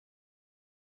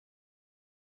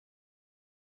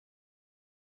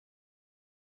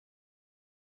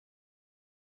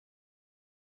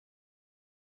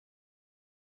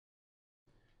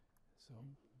So,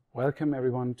 welcome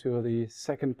everyone to the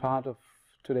second part of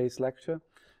today's lecture.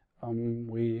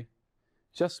 We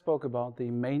just spoke about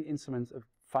the main instruments a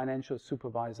financial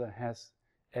supervisor has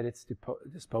at its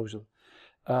disposal.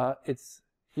 It's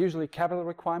usually capital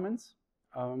requirements,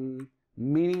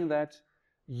 meaning that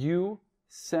you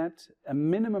set a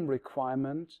minimum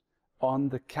requirement on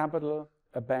the capital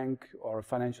a bank or a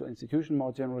financial institution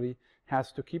more generally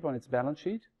has to keep on its balance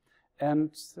sheet.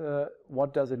 And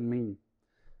what does it mean?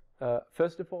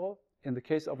 First of all, in the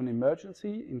case of an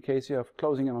emergency, in case you are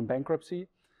closing in on bankruptcy,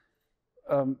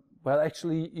 well,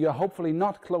 actually, you're hopefully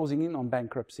not closing in on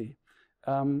bankruptcy.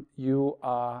 You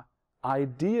are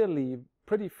ideally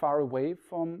pretty far away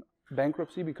from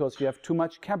bankruptcy because you have too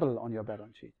much capital on your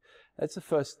balance sheet. That's the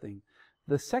first thing.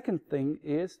 The second thing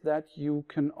is that you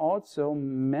can also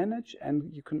manage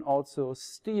and you can also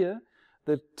steer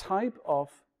the type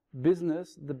of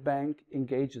business the bank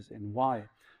engages in. Why?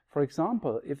 For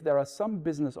example, if there are some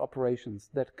business operations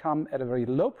that come at a very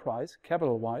low price,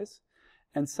 capital-wise,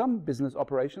 and some business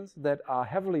operations that are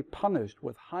heavily punished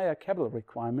with higher capital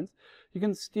requirements, you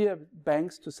can steer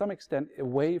banks to some extent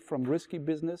away from risky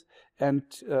business and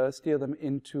steer them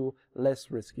into less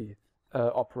risky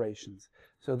operations.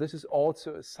 So this is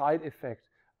also a side effect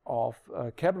of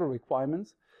capital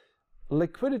requirements.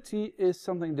 Liquidity is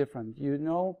something different. You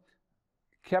know,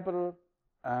 capital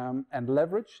and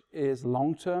leverage is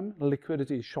long-term,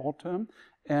 liquidity is short-term,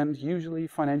 and usually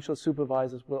financial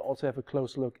supervisors will also have a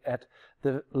close look at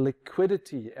the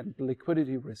liquidity and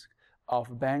liquidity risk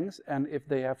of banks, and if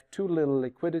they have too little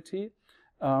liquidity,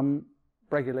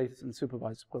 regulators and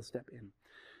supervisors will step in.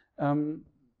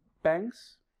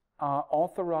 Banks are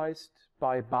authorized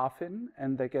by BaFin,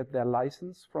 and they get their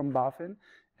license from BaFin.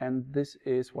 And this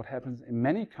is what happens in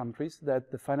many countries,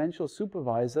 that the financial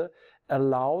supervisor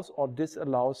allows or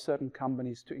disallows certain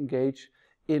companies to engage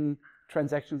in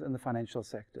transactions in the financial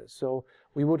sector. So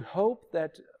we would hope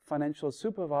that financial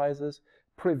supervisors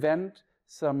prevent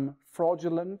some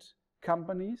fraudulent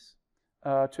companies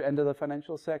to enter the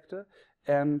financial sector,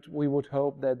 and we would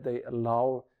hope that they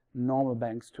allow normal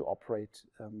banks to operate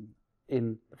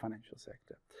in the financial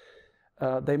sector.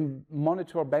 They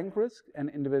monitor bank risk and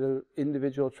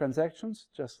individual transactions,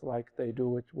 just like they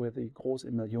do it with the Groß-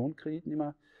 und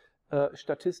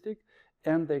Millionenkreditnehmer-Statistik,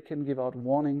 and they can give out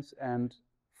warnings and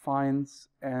fines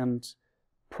and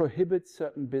prohibit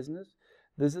certain business.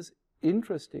 This is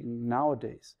interesting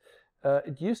nowadays.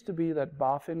 It used to be that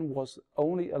BaFin was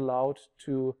only allowed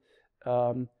to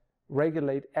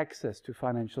regulate access to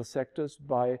financial sectors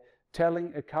by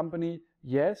telling a company,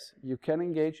 yes, you can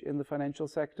engage in the financial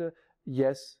sector,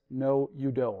 yes, no,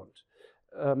 you don't.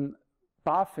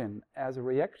 BaFin, as a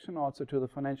reaction also to the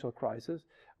financial crisis,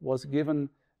 was given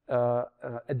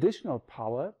additional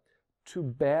power to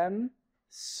ban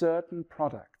certain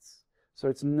products. So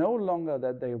it's no longer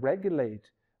that they regulate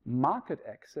market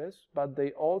access, but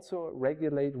they also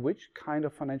regulate which kind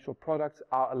of financial products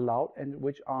are allowed and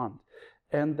which aren't.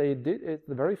 And they did it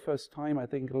the very first time, I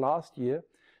think last year,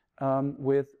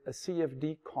 with a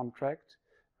CFD contract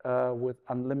with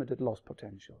unlimited loss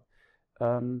potential.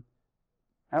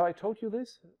 Have I told you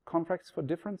this? Contracts for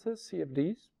differences,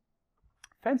 CFDs?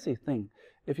 Fancy thing.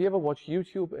 If you ever watch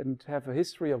YouTube and have a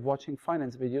history of watching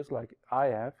finance videos like I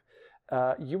have,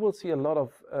 you will see a lot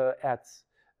of ads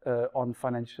on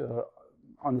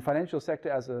the financial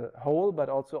sector as a whole, but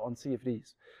also on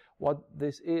CFDs. What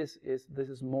this is this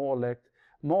is more or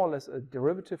less a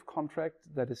derivative contract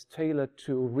that is tailored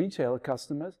to retail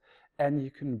customers, and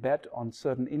you can bet on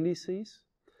certain indices,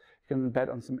 you can bet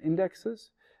on some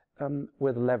indexes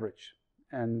with leverage.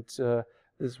 And this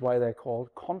is why they're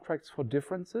called contracts for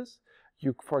differences.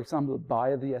 You, for example,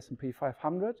 buy the S&P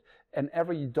 500, and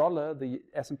every dollar the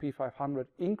S&P 500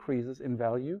 increases in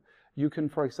value, you can,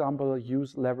 for example,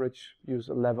 use leverage, use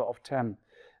a lever of 10.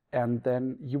 And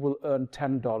then you will earn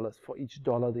 $10 for each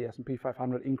dollar the S&P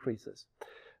 500 increases.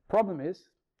 Problem is,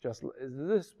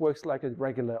 this works like a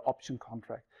regular option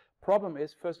contract. Problem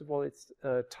is, first of all, it's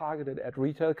targeted at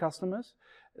retail customers.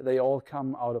 They all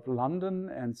come out of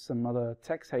London and some other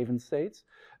tax haven states.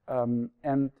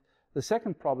 And the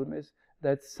second problem is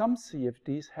that some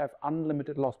CFDs have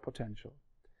unlimited loss potential.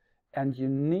 And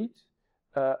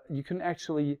you can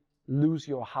actually lose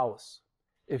your house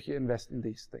if you invest in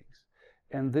these things.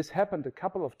 And this happened a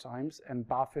couple of times, and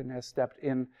BaFin has stepped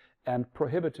in and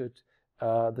prohibited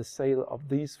the sale of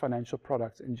these financial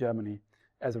products in Germany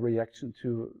as a reaction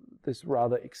to this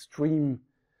rather extreme,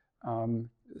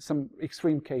 some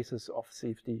extreme cases of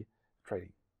CFD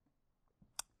trading.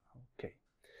 Okay.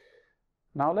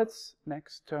 Now let's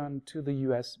next turn to the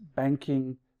US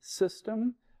banking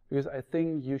system, because I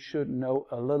think you should know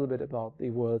a little bit about the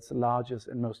world's largest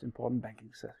and most important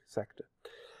banking sector.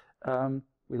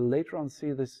 We'll later on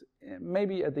see this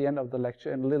maybe at the end of the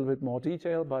lecture in a little bit more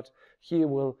detail, but here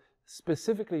we'll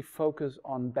specifically focus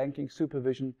on banking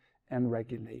supervision and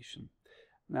regulation.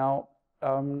 Now,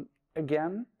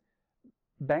 again,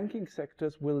 banking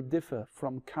sectors will differ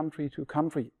from country to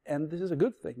country, and this is a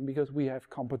good thing because we have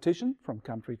competition from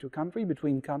country to country,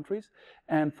 between countries,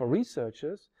 and for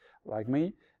researchers like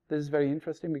me, this is very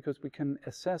interesting because we can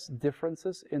assess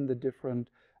differences in the different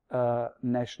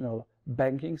national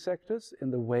banking sectors in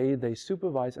the way they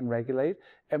supervise and regulate,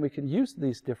 and we can use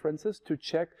these differences to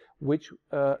check which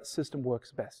system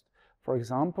works best. For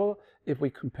example, if we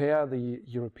compare the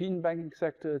European banking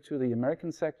sector to the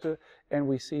American sector and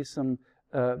we see some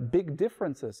big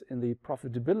differences in the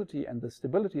profitability and the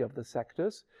stability of the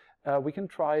sectors, we can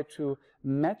try to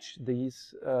match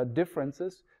these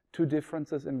differences to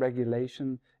differences in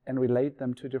regulation and relate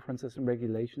them to differences in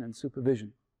regulation and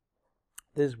supervision.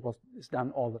 This is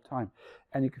done all the time.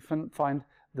 And you can find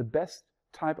the best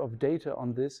type of data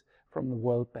on this from the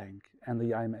World Bank and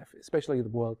the IMF, especially the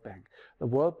World Bank. The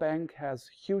World Bank has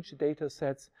huge data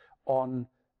sets on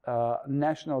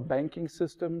national banking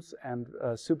systems and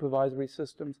supervisory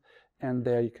systems, and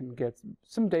there you can get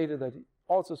some data that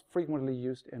also is frequently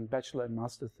used in bachelor and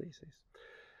master theses.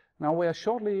 Now we are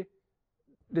shortly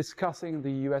discussing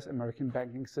the US-American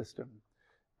banking system.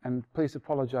 And please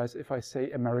apologize if I say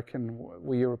American.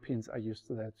 We Europeans are used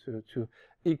to that, to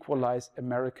equalize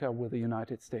America with the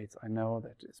United States. I know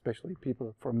that especially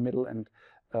people from Middle and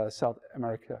South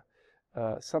America.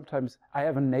 Sometimes I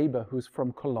have a neighbor who's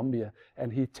from Colombia,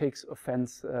 and he takes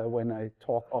offense when I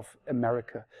talk of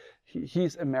America.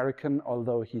 He's American,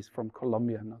 although he's from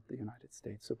Colombia, not the United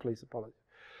States. So please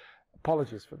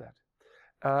apologies for that.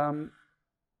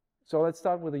 So let's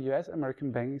start with the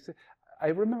US-American banking system. I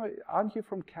remember, aren't you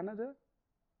from Canada?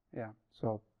 Yeah,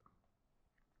 so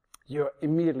you're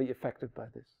immediately affected by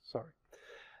this, sorry.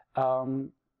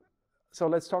 So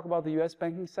let's talk about the US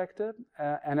banking sector,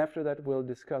 and after that we'll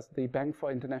discuss the Bank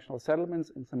for International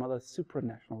Settlements and some other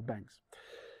supranational banks.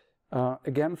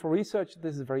 Again, for research,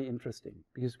 this is very interesting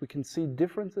because we can see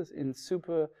differences in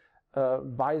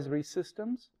supervisory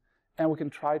systems, and we can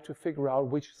try to figure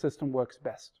out which system works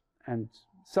best. And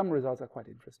some results are quite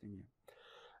interesting here.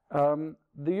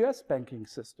 The US banking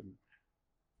system.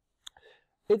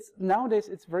 Nowadays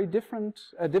it's very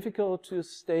difficult to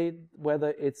state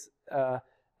whether it's a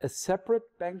separate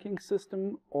banking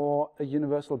system or a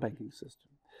universal banking system.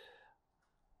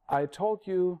 I told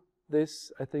you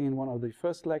this, I think, in one of the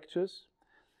first lectures.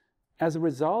 As a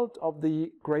result of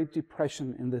the Great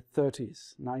Depression in the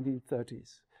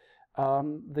 1930s,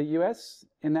 the US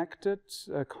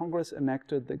Congress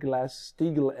enacted the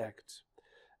Glass-Steagall Act.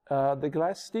 The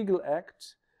Glass-Steagall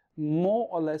Act more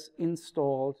or less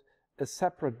installed a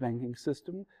separate banking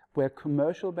system where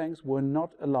commercial banks were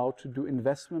not allowed to do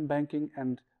investment banking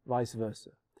and vice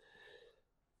versa.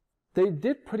 They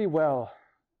did pretty well,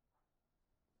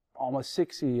 almost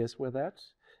 6 years with that.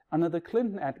 Under the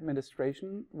Clinton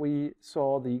administration, we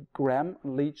saw the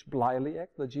Gramm-Leach-Bliley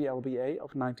Act, the GLBA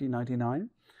of 1999,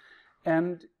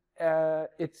 and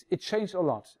it changed a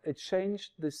lot. It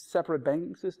changed this separate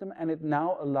banking system, and it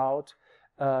now allowed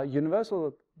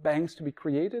universal banks to be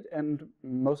created and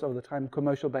most of the time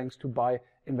commercial banks to buy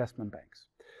investment banks.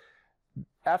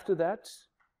 After that,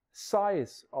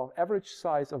 average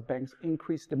size of banks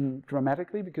increased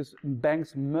dramatically because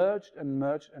banks merged and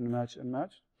merged and merged and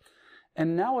merged.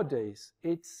 And nowadays,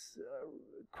 it's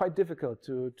quite difficult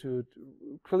to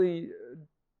clearly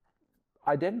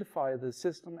identify the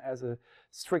system as a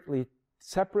strictly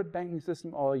separate banking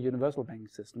system or a universal banking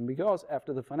system, because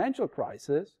after the financial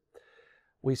crisis,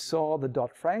 we saw the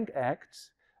Dodd-Frank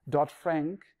Act.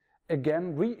 Dodd-Frank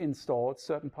again reinstalled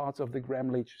certain parts of the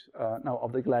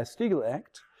of the Glass-Steagall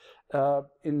Act.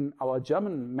 In our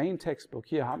German main textbook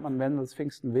here, Hartmann, Wendels,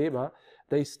 Pfingsten, Weber,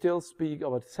 they still speak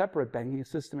of a separate banking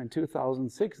system in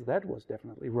 2006. That was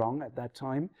definitely wrong at that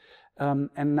time.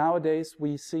 And nowadays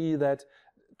we see that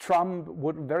Trump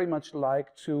would very much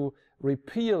like to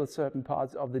repeal certain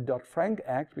parts of the Dodd-Frank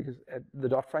Act, because the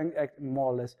Dodd-Frank Act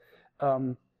more or less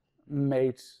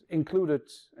included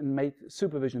and made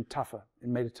supervision tougher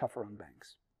and made it tougher on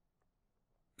banks.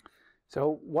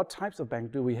 So what types of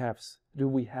banks do we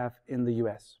have in the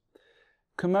US?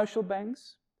 Commercial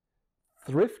banks,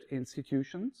 thrift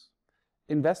institutions,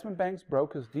 investment banks,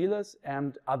 brokers, dealers,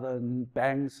 and other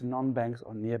banks, non-banks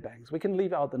or near banks. We can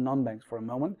leave out the non-banks for a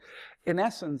moment. In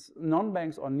essence,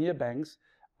 non-banks or near banks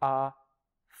are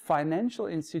financial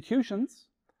institutions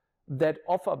that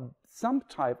offer some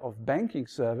type of banking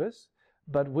service,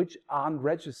 but which aren't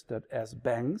registered as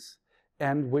banks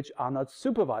and which are not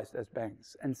supervised as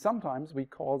banks. And sometimes we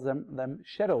call them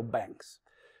shadow banks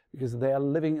because they are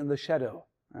living in the shadow,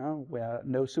 where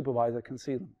no supervisor can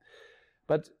see them.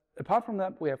 But apart from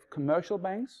that, we have commercial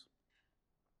banks,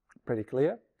 pretty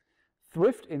clear,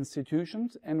 thrift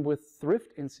institutions, and with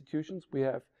thrift institutions we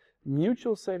have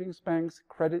mutual savings banks,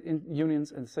 credit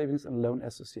unions, and savings and loan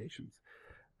associations.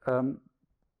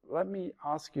 Let me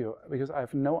ask you, because I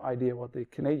have no idea what the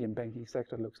Canadian banking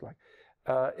sector looks like.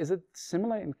 Is it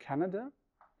similar in Canada?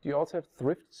 Do you also have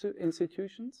thrift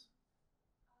institutions?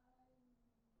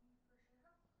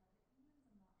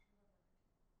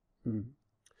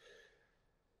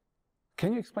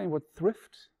 Can you explain what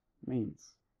thrift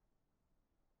means?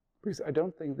 Because I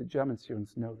don't think the German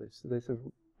students know this. There's a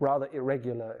rather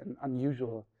irregular and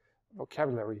unusual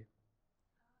vocabulary.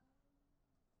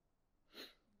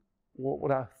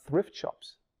 What are thrift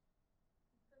shops?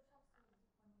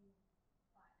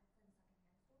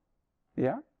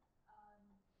 Yeah?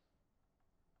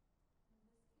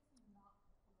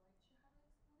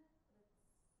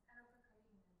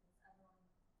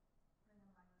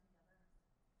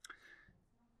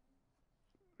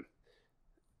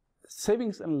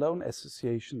 Savings and loan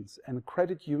associations and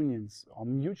credit unions or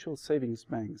mutual savings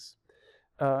banks,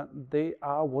 they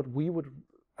are what we would,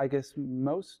 I guess,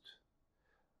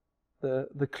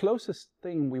 the closest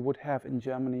thing we would have in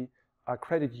Germany are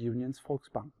credit unions,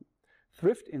 Volksbanken.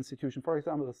 Thrift institutions, for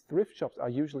example, the thrift shops are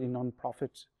usually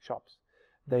non-profit shops.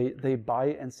 They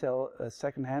buy and sell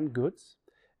second-hand goods,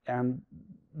 and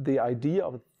the idea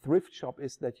of a thrift shop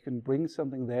is that you can bring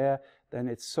something there, then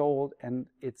it's sold, and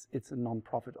it's a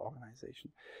non-profit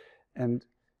organization. And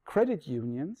credit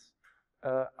unions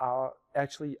are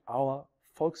actually our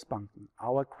Volksbanken,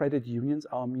 our credit unions,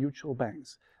 our mutual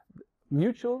banks.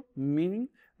 Mutual meaning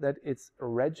that it's a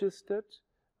registered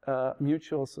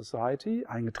mutual society,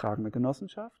 eingetragene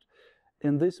Genossenschaft,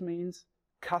 and this means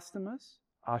customers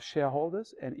are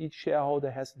shareholders, and each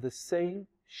shareholder has the same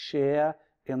share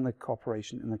in the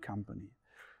corporation, in the company.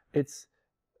 It's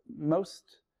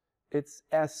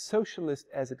as socialist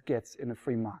as it gets in a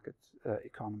free market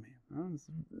economy. It's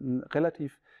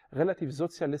relativ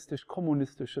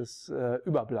sozialistisch-kommunistisches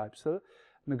Überbleibsel.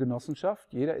 Eine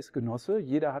Genossenschaft, jeder ist Genosse,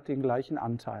 jeder hat den gleichen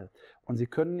Anteil. Und Sie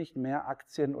können nicht mehr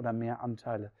Aktien oder mehr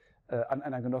Anteile an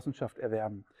einer Genossenschaft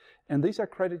erwerben. And these are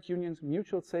credit unions,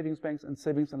 mutual savings banks, and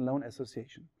savings and loan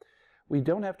association. We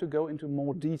don't have to go into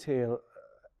more detail.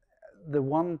 The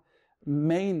one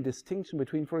main distinction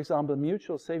between, for example,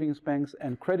 mutual savings banks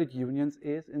and credit unions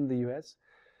is in the US.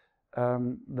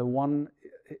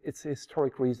 It's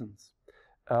historic reasons.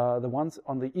 The ones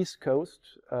on the East Coast,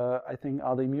 I think,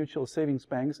 are the mutual savings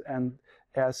banks, and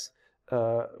as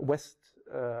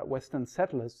Western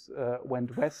settlers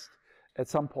went west, at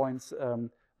some points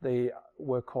they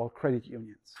were called credit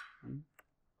unions.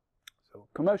 So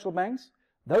commercial banks,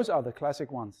 those are the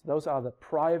classic ones. Those are the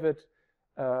private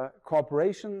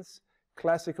corporations,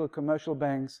 classical commercial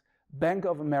banks, Bank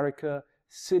of America,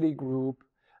 Citigroup,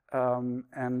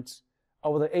 and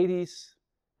over the 80s,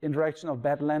 interaction of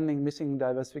bad lending, missing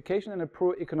diversification, and a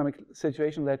poor economic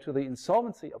situation led to the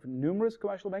insolvency of numerous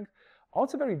commercial banks.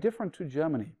 Also very different to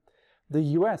Germany. The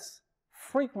US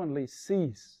frequently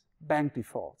sees bank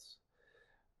defaults.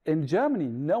 In Germany,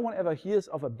 no one ever hears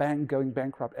of a bank going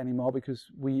bankrupt anymore because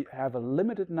we have a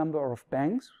limited number of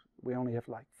banks. We only have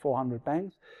like 400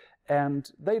 banks, and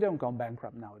they don't go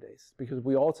bankrupt nowadays because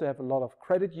we also have a lot of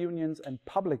credit unions and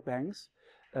public banks,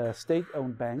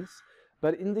 state-owned banks.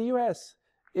 But in the US,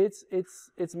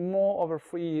 it's more of a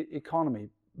free economy.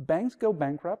 Banks go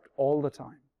bankrupt all the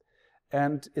time,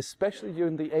 and especially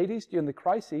during the 80s, during the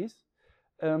crises,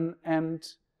 and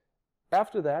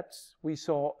after that we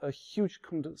saw a huge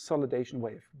consolidation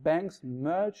wave. Banks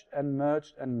merged and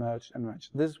merged and merged and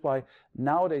merged. This is why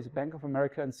nowadays Bank of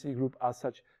America and Citigroup are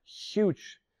such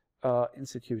huge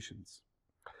institutions.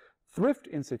 Thrift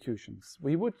institutions,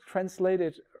 we would translate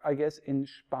it, I guess, in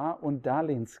Spar- und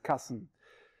Darlehenskassen.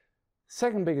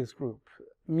 Second biggest group,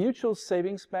 mutual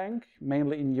savings bank,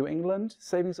 mainly in New England,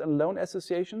 savings and loan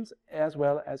associations, as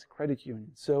well as credit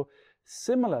unions. So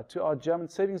similar to our German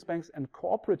savings banks and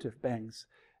cooperative banks,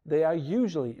 they are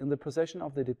usually in the possession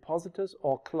of the depositors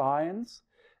or clients,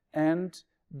 and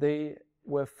they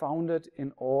were founded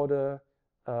in order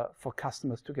for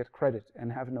customers to get credit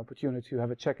and have an opportunity to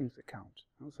have a checking account.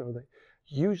 So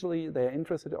they're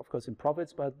interested, of course, in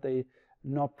profits, but they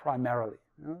not primarily.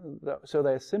 So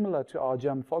they're similar to our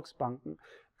German Volksbanken,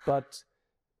 but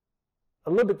a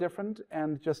little bit different,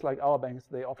 and just like our banks,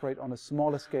 they operate on a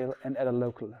smaller scale and at a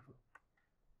local level.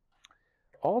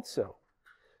 Also,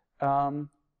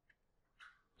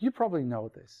 You probably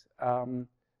know this.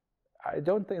 I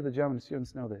don't think the German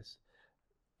students know this.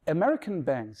 American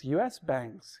banks, US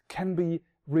banks, can be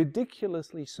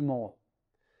ridiculously small.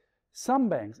 Some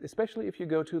banks, especially if you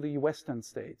go to the western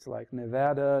states like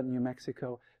Nevada, New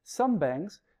Mexico, some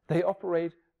banks, they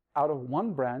operate out of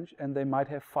one branch and they might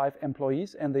have 5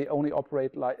 employees and they only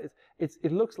operate like,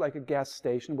 it looks like a gas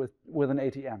station with an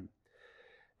ATM.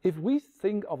 If we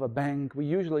think of a bank, we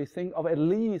usually think of at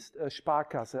least a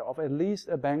Sparkasse, of at least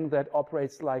a bank that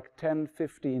operates like 10,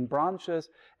 15 branches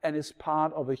and is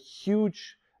part of a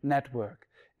huge network.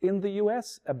 In the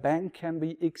US, a bank can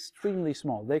be extremely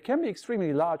small. They can be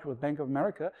extremely large with Bank of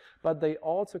America, but they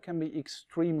also can be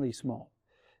extremely small.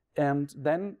 And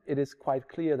then it is quite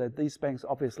clear that these banks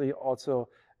obviously also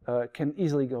can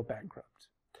easily go bankrupt.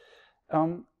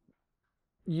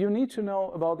 You need to know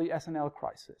about the S&L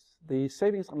crisis, the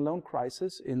savings and loan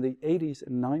crisis in the 80s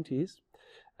and 90s.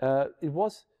 It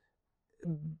was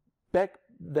back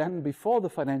then, before the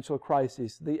financial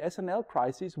crisis, the S&L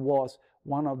crisis was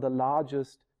one of the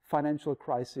largest financial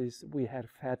crises we have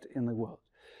had in the world.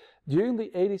 During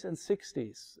the 80s and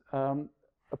 60s,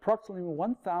 approximately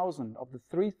 1,000 of the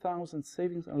 3,000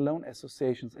 savings and loan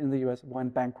associations in the US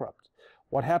went bankrupt.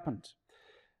 What happened?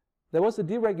 There was a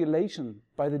deregulation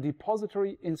by the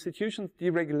Depository Institutions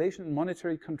Deregulation and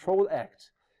Monetary Control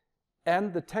Act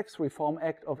and the Tax Reform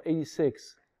Act of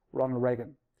 '86, Ronald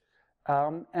Reagan.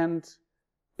 And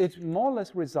it more or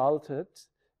less resulted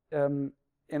in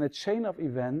a chain of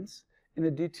events, in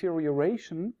a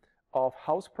deterioration of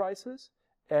house prices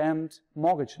and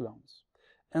mortgage loans.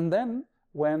 And then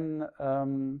when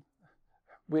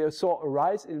we saw a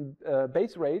rise in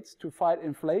base rates to fight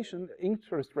inflation,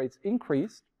 interest rates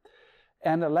increased,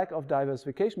 and a lack of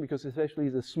diversification, because especially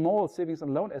the small savings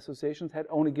and loan associations had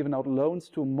only given out loans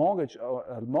to mortgage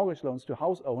loans to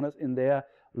house owners in their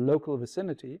local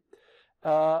vicinity.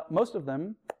 Most of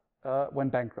them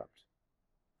went bankrupt.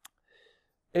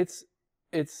 It's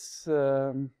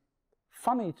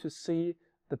funny to see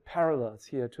the parallels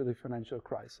here to the financial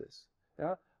crisis.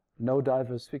 Yeah? No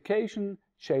diversification,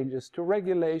 changes to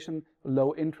regulation,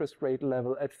 low interest rate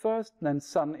level at first, then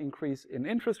sudden increase in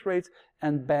interest rates,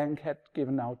 and bank had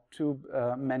given out too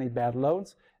many bad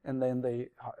loans, and then they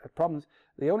had problems.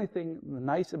 The only thing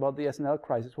nice about the S&L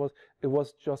crisis was it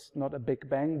was just not a big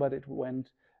bang, but it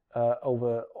went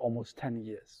over almost 10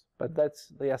 years. But that's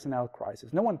the S&L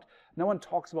crisis. No one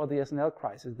talks about the S&L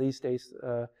crisis these days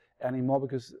anymore,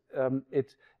 because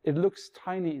it looks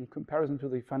tiny in comparison to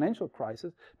the financial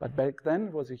crisis, but back then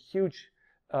it was a huge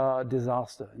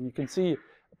disaster. And you can see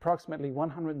approximately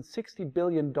 $160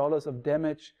 billion of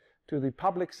damage to the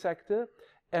public sector.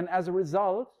 And as a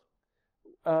result,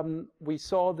 we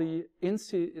saw the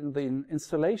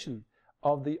installation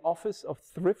of the Office of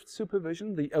Thrift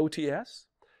Supervision, the OTS,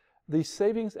 the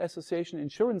Savings Association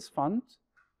Insurance Fund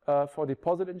for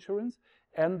deposit insurance,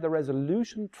 and the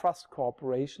Resolution Trust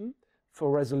Corporation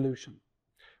for resolution.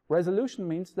 Resolution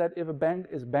means that if a bank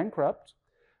is bankrupt,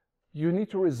 you need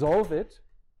to resolve it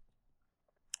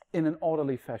in an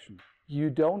orderly fashion. You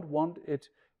don't want it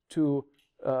to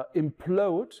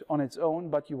implode on its own,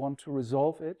 but you want to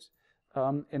resolve it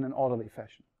in an orderly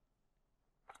fashion.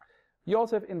 You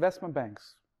also have investment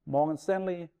banks, Morgan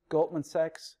Stanley, Goldman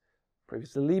Sachs,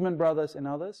 previously Lehman Brothers and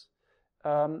others.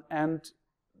 And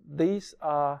these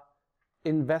are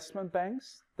investment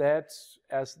banks that,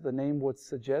 as the name would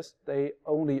suggest, they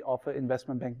only offer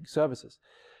investment banking services.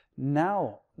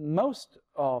 Now, most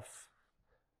of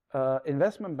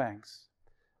investment banks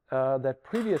that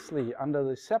previously, under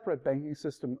the separate banking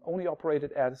system, only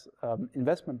operated as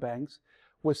investment banks,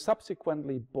 were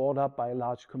subsequently bought up by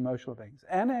large commercial banks.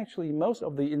 And actually, most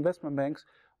of the investment banks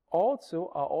are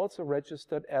also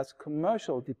registered as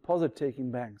commercial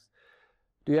deposit-taking banks.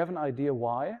 Do you have an idea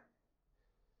why?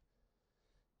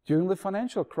 During the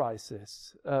financial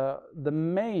crisis, the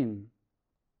main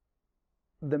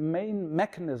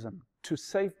mechanism to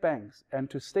save banks and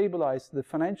to stabilize the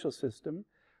financial system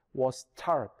was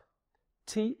TARP,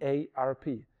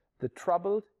 T-A-R-P, the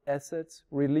Troubled Assets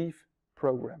Relief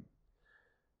Program.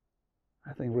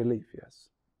 I think relief, yes.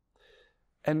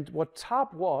 And what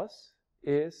TARP was,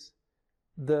 is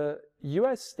the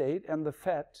US state and the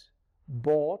Fed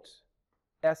bought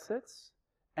assets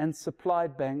and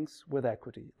supplied banks with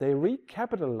equity. They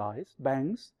recapitalized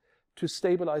banks to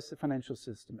stabilize the financial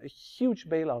system. A huge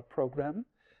bailout program.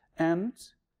 And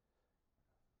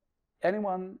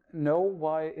anyone know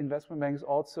why investment banks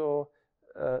also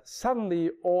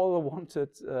suddenly all wanted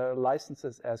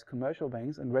licenses as commercial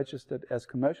banks and registered as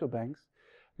commercial banks?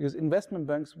 Because investment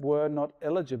banks were not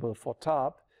eligible for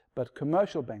TARP, but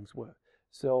commercial banks were.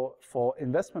 So for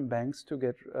investment banks to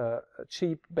get a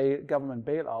cheap government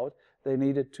bailout, they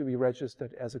needed to be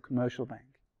registered as a commercial bank.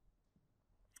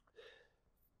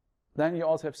 Then you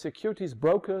also have securities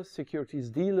brokers, securities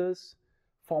dealers,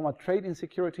 former trade in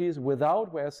securities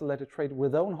without, whereas the latter trade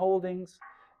with own holdings,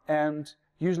 and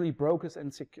usually brokers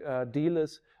and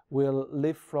dealers will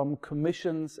live from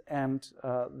commissions and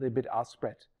the bid-ask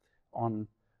spread on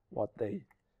what they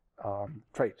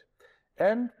trade.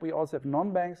 And we also have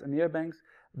non-banks and neobanks.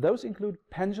 Those include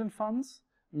pension funds,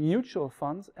 mutual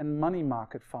funds, and money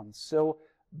market funds. So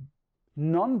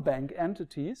non-bank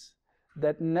entities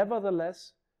that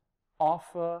nevertheless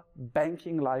offer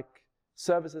banking-like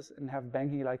services and have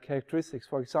banking-like characteristics.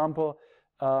 For example,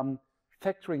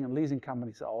 factoring and leasing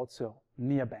companies are also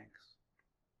neobanks.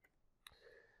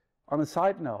 On a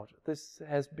side note, this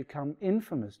has become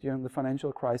infamous during the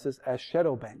financial crisis as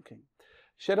shadow banking.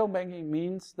 Shadow banking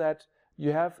means that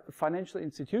you have a financial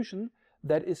institution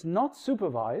that is not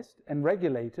supervised and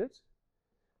regulated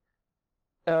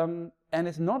and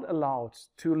is not allowed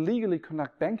to legally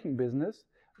conduct banking business,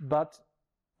 but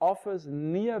offers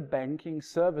near-banking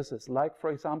services, like,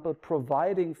 for example,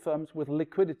 providing firms with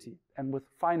liquidity and with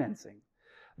financing.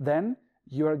 Then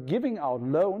you are giving out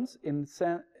loans, in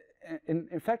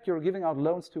fact, you're giving out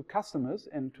loans to customers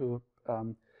and to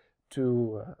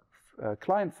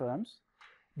client firms,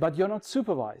 but you're not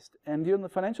supervised. And during the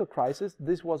financial crisis,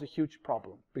 this was a huge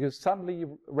problem, because suddenly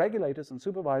regulators and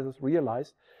supervisors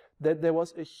realized that there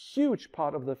was a huge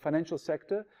part of the financial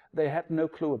sector they had no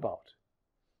clue about.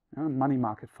 Money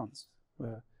market funds were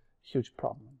a huge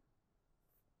problem.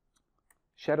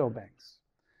 Shadow banks.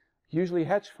 Usually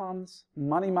hedge funds,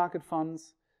 money market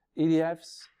funds,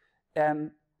 ETFs,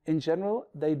 and in general,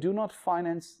 they do not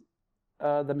finance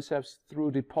themselves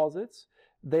through deposits.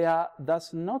 They are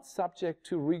thus not subject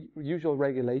to usual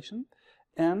regulation,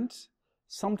 and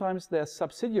sometimes they're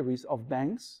subsidiaries of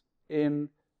banks in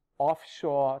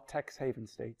offshore tax haven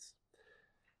states.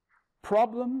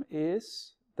 Problem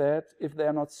is that if they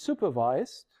are not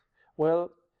supervised,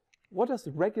 well, what does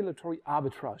regulatory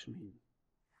arbitrage mean?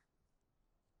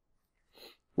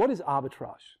 What is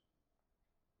arbitrage?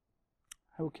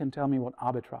 Who can tell me what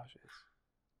arbitrage is?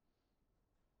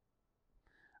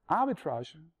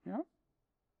 Arbitrage, yeah?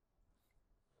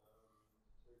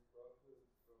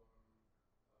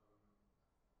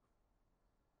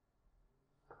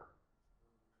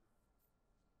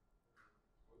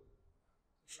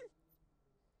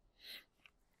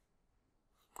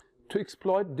 To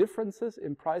exploit differences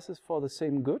in prices for the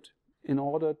same good in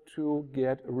order to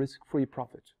get a risk-free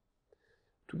profit,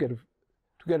 to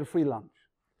get a free lunch.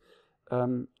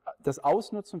 Das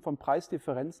Ausnutzen von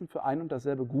Preisdifferenzen für ein und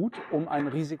dasselbe Gut, um einen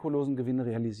risikolosen Gewinn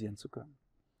realisieren zu können.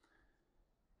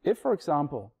 If, for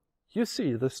example, you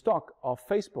see the stock of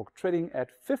Facebook trading at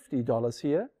 $50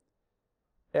 here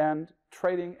and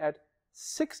trading at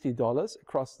 $60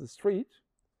 across the street,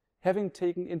 having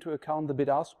taken into account the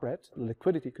bid-ask spread, the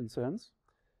liquidity concerns,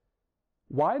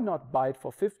 why not buy it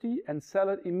for 50 and sell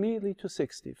it immediately to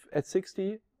 60, at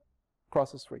 60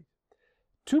 across the street?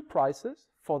 Two prices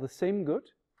for the same good,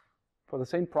 for the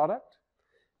same product,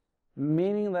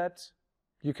 meaning that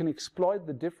you can exploit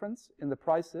the difference in the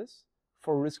prices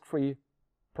for risk-free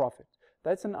profit.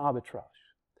 That's an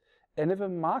arbitrage. And if a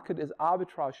market is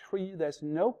arbitrage-free, there's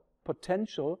no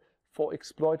potential for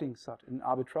exploiting such an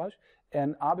arbitrage.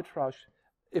 And arbitrage,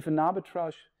 if an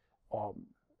arbitrage or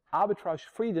arbitrage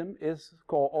freedom is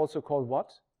also called what?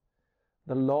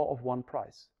 The law of one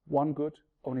price. One good,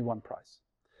 only one price.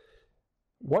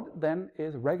 What then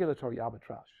is regulatory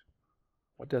arbitrage?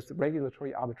 What does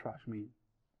regulatory arbitrage mean?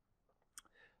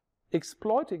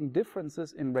 Exploiting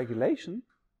differences in regulation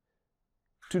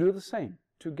to do the same,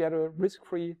 to get a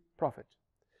risk-free profit.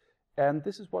 And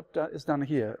this is what is done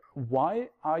here. Why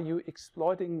are you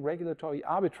exploiting regulatory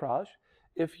arbitrage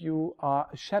if you are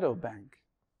a shadow bank?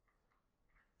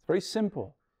 It's very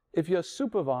simple. If you're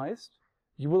supervised,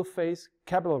 you will face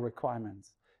capital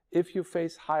requirements. If you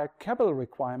face higher capital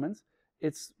requirements,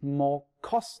 it's more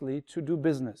costly to do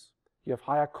business. You have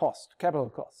higher cost, capital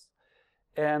costs.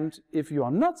 And if you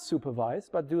are not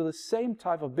supervised but do the same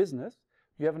type of business,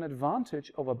 you have an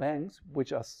advantage over banks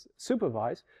which are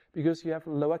supervised because you have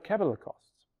lower capital costs.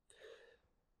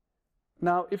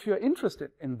 Now, if you're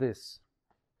interested in this,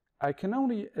 I can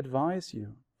only advise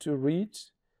you to read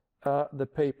the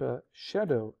paper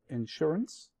Shadow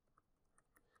Insurance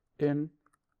in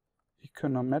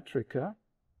Econometrica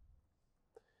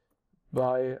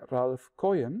by Ralph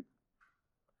Cohen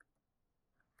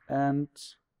and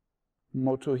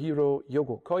Motohiro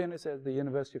Yogo. Cohen is at the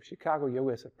University of Chicago,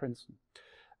 Yogo is at Princeton.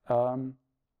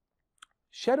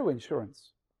 Shadow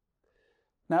insurance.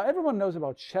 Now everyone knows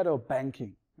about shadow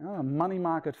banking, a money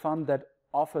market fund that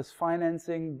offers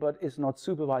financing but is not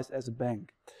supervised as a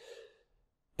bank.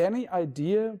 Any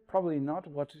idea? Probably not,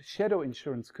 what shadow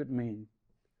insurance could mean.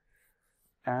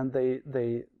 And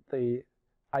they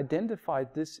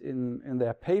identified this in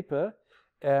their paper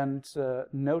and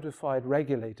notified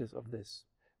regulators of this.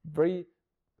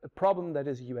 A problem that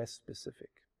is US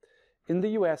specific. In the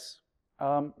US,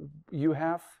 you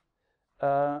have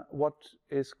what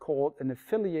is called an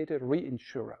affiliated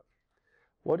reinsurer.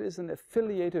 What is an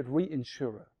affiliated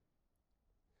reinsurer?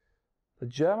 The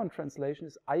German translation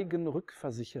is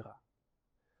Eigenrückversicherer.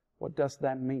 What does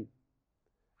that mean?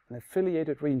 An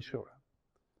affiliated reinsurer.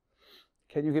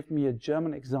 Can you give me a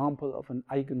German example of an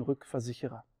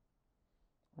Eigenrückversicherer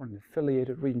or an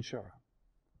affiliated reinsurer?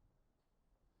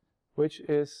 Which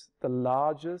is the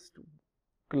largest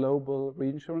global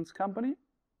reinsurance company?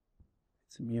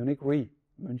 It's Munich Re,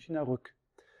 Münchner Rück.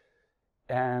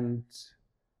 And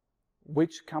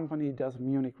which company does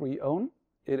Munich Re own?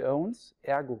 It owns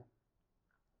ERGO,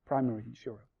 primary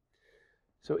insurer.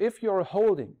 So if you're a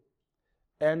holding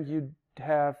and you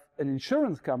have an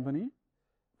insurance company,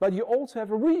 but you also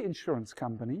have a reinsurance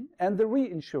company, and the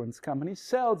reinsurance company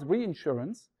sells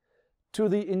reinsurance to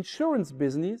the insurance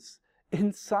business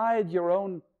inside your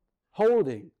own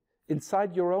holding,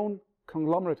 inside your own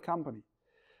conglomerate company.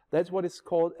 That's what is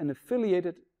called an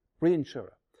affiliated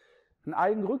reinsurer. Ein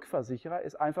Eigenrückversicherer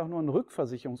ist einfach nur ein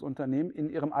Rückversicherungsunternehmen in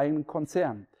ihrem eigenen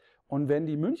Konzern. Und wenn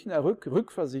die Münchner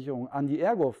Rückversicherung an die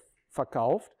ERGO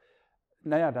verkauft,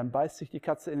 naja, dann beißt sich die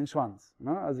Katze in den Schwanz.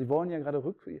 Also sie wollen ja gerade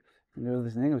you know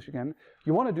this in English again.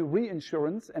 You want to do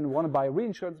reinsurance and want to buy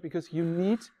reinsurance because you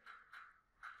need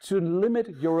to limit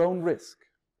your own risk.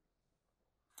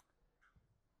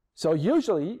 So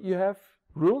usually you have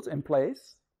rules in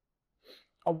place.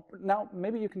 Now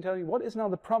maybe you can tell me what is now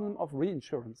the problem of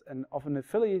reinsurance and of an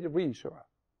affiliated reinsurer.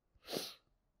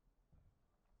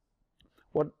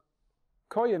 What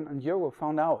Koyen and Yogo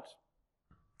found out,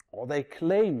 or they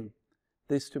claim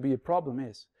this to be a problem,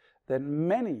 is that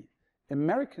many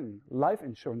American life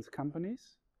insurance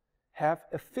companies have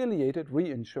affiliated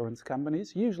reinsurance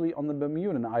companies, usually on the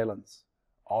Bermudan Islands,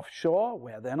 offshore,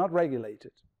 where they're not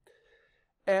regulated.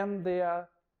 And they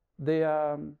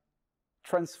are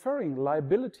transferring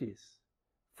liabilities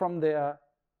from their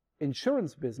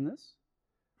insurance business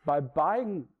by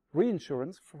buying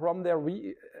reinsurance from their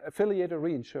affiliated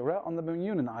reinsurer on the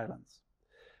Bermudan Islands.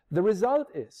 The result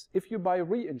is, if you buy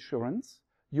reinsurance,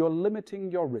 you're limiting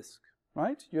your risk.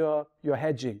 Right? You're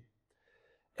hedging.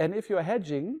 And if you're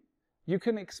hedging, you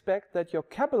can expect that your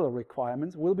capital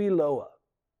requirements will be lower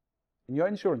in your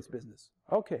insurance business.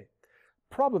 Okay.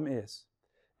 Problem is,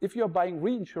 if you're buying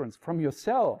reinsurance from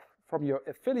yourself, from your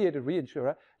affiliated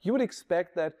reinsurer, you would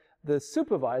expect that the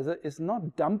supervisor is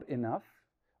not dumb enough,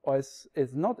 or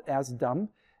is not as dumb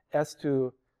as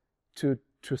to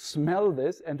smell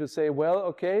this and to say, well,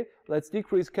 okay, let's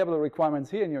decrease capital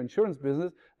requirements here in your insurance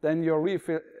business, then your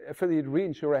affiliated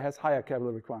reinsurer has higher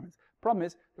capital requirements. Problem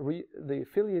is, the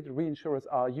affiliated reinsurers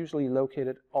are usually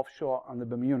located offshore on the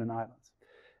Bermudan Islands.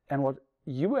 And what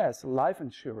US life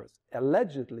insurers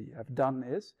allegedly have done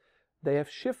is, they have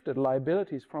shifted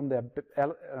liabilities from their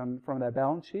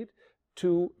balance sheet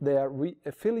to their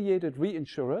affiliated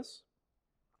reinsurers,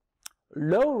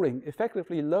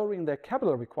 effectively lowering their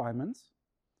capital requirements,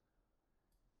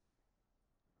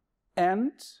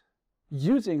 and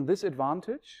using this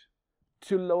advantage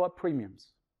to lower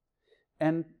premiums.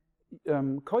 And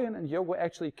Koyen and Yogo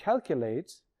actually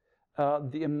calculate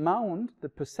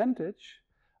the percentage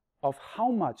of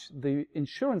how much the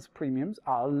insurance premiums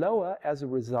are lower as a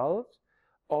result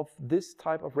of this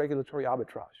type of regulatory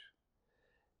arbitrage.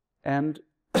 And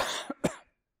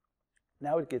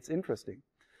now it gets interesting.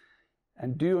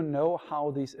 And do you know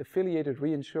how these affiliated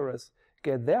reinsurers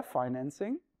get their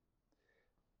financing?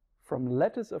 From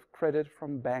letters of credit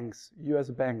from banks, US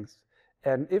banks.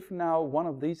 And if now one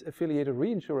of these affiliated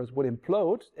reinsurers would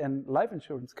implode and life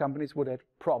insurance companies would have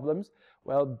problems,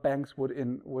 well, banks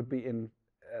would be in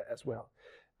as well.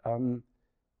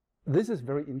 This is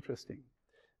very interesting.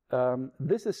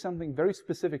 This is something very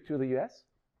specific to the US.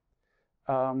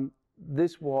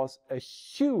 This was a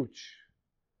huge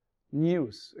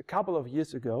news a couple of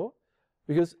years ago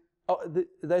because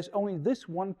there's only this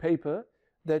one paper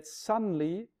that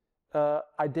suddenly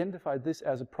identified this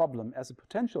as a problem, as a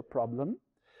potential problem.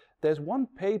 There's one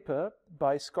paper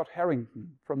by Scott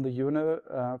Harrington from the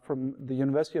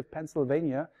University of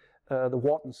Pennsylvania, the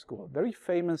Wharton School, very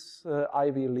famous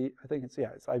Ivy League, I think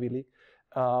it's Ivy League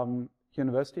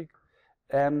university.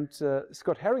 And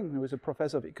Scott Harrington, who is a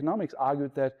professor of economics,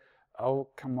 argued that, oh,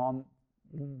 come on,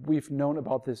 we've known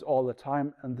about this all the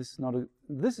time, and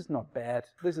this is not bad.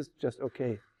 This is just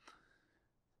okay.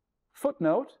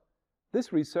 Footnote: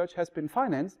 this research has been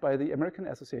financed by the American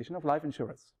Association of Life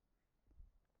Insurers.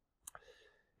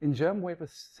 In German we have a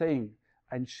saying,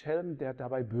 ein Schelm, der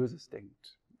dabei Böses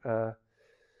denkt.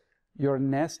 You're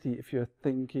nasty if you're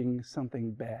thinking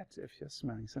something bad, if you're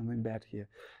smelling something bad here.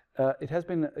 It has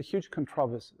been a huge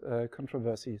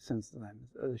controversy since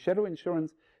then. Shadow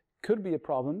insurance could be a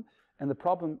problem, and the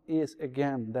problem is,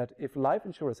 again, that if life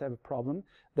insurers have a problem,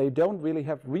 they don't really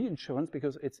have reinsurance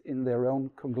because it's in their own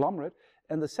conglomerate.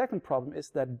 And the second problem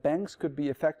is that banks could be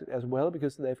affected as well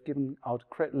because they've given out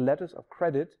letters of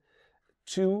credit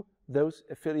to those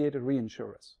affiliated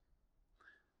reinsurers.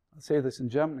 I'll say this in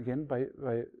German again. Bei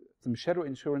dem Shadow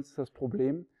Insurance ist das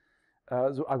Problem,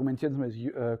 so argumentieren zum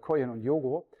Beispiel Koyen und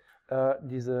Yogo,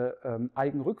 diese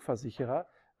Eigenrückversicherer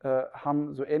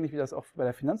haben, so ähnlich wie das auch bei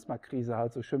der Finanzmarktkrise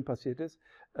halt so schön passiert ist,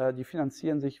 die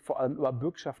finanzieren sich vor allem über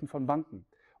Bürgschaften von Banken.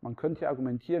 Man könnte ja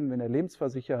argumentieren, wenn der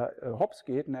Lebensversicherer hops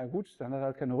geht, na gut, dann hat er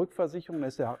halt keine Rückversicherung, dann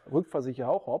ist der Rückversicherer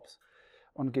auch hops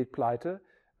und geht pleite.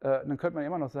 Dann könnte man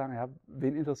immer noch sagen, ja,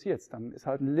 wen interessiert's? Dann ist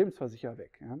halt ein Lebensversicherer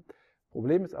weg. Ja.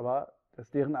 Problem ist aber, dass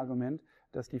deren Argument,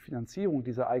 dass die Finanzierung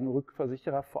dieser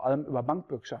Eigenrückversicherer vor allem über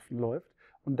Bankbürgschaften läuft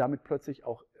und damit plötzlich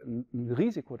auch ein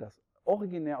Risiko, das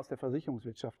originär aus der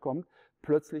Versicherungswirtschaft kommt,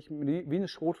 plötzlich wie eine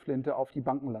Schrotflinte auf die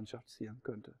Bankenlandschaft zielen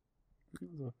könnte.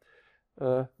 Also,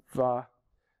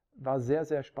 war sehr,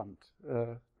 sehr spannend,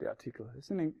 der Artikel.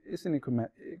 Ist in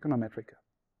Econometrica.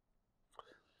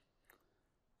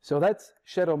 So that's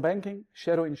shadow banking,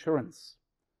 shadow insurance.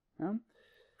 Yeah?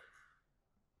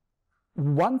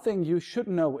 One thing you should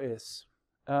know is,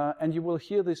 and you will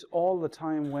hear this all the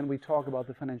time when we talk about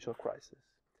the financial crisis.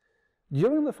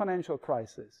 During the financial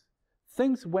crisis,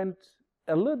 things went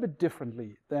a little bit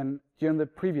differently than during the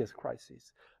previous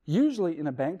crises. Usually in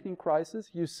a banking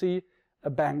crisis, you see a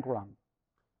bank run.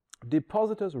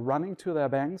 Depositors running to their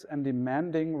banks and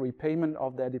demanding repayment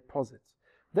of their deposits.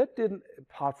 That didn't,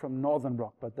 apart from Northern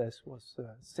Rock, but this was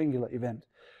a singular event.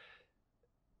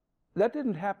 That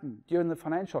didn't happen during the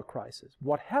financial crisis.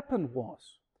 What happened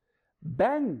was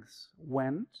banks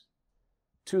went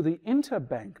to the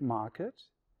interbank market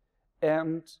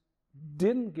and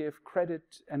didn't give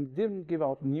credit and didn't give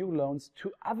out new loans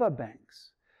to other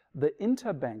banks. The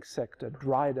interbank sector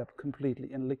dried up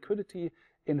completely, and liquidity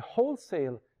in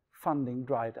wholesale funding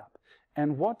dried up.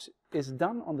 And what is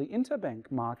done on the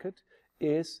interbank market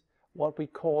is what we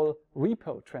call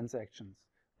repo transactions,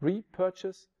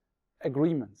 repurchase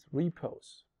agreements,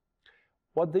 repos.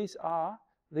 What these are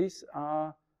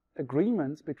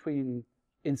agreements between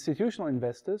institutional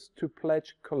investors to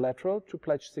pledge collateral, to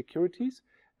pledge securities,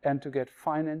 and to get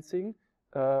financing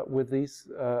with these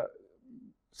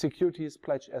securities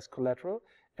pledged as collateral.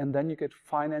 And then you get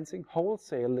financing,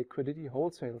 wholesale liquidity,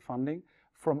 wholesale funding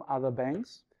from other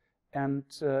banks. And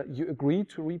you agree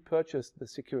to repurchase the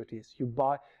securities. You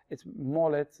buy, it's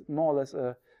more or less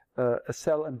a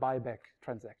sell and buyback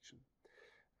transaction.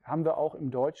 Haben wir auch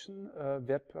im Deutschen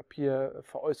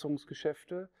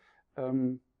Wertpapierveräußerungsgeschäfte,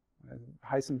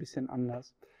 heißen ein bisschen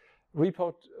anders.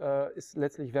 Repo ist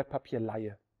letztlich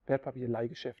Wertpapierleihe,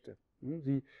 Wertpapierleihgeschäfte.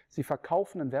 Sie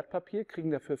verkaufen ein Wertpapier,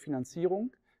 kriegen dafür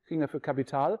Finanzierung, kriegen dafür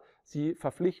Kapital, sie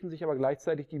verpflichten sich aber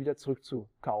gleichzeitig, die wieder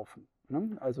zurückzukaufen.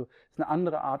 Also es ist eine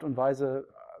andere Art und Weise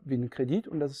wie ein Kredit,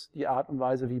 und das ist die Art und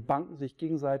Weise, wie Banken sich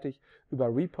gegenseitig über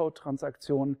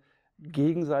Repo-Transaktionen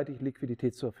gegenseitig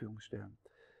Liquidität zur Verfügung stellen.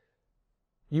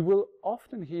 You will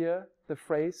often hear the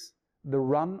phrase, the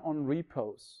run on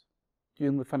repos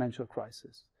during the financial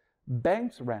crisis.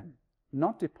 Banks ran,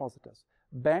 not depositors.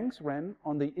 Banks ran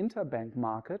on the interbank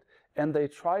market and they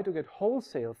try to get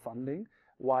wholesale funding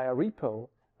via repo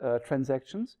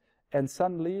transactions, and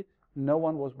suddenly no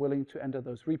one was willing to enter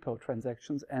those repo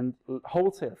transactions and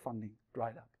wholesale funding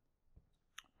dried up.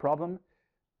 Problem,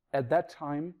 at that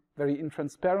time, very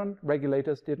intransparent,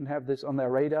 regulators didn't have this on their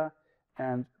radar,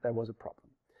 and there was a problem.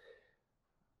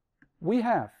 We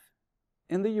have,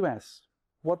 in the US,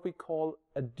 what we call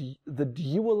the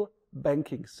dual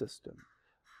banking system.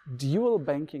 Dual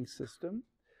banking system,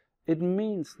 it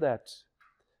means that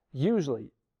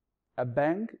usually a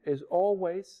bank is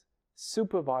always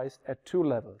supervised at two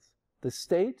levels, the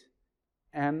state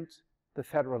and the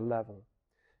federal level.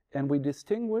 And we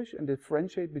distinguish and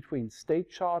differentiate between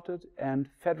state-chartered and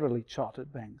federally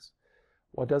chartered banks.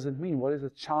 What does it mean? What is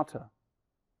a charter?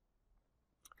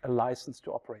 A license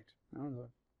to operate. Also,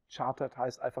 chartered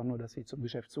heißt einfach nur, dass sie zum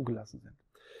Geschäft zugelassen sind.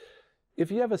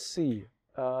 If you ever see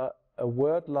a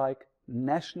word like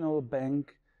national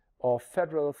bank or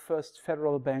federal, first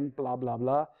federal bank, blah, blah,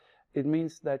 blah, it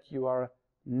means that you are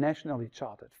nationally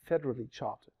chartered, federally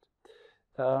chartered.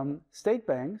 State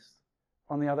banks,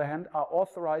 on the other hand, are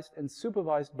authorized and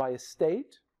supervised by a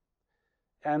state,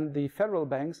 and the federal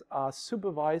banks are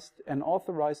supervised and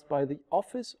authorized by the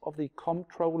Office of the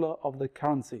Comptroller of the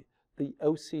Currency, the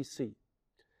OCC.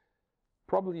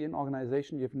 Probably an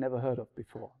organization you've never heard of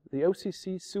before. The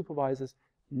OCC supervises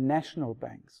national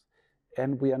banks,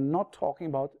 and we are not talking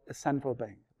about a central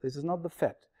bank. This is not the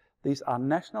Fed. These are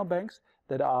national banks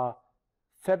that are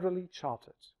federally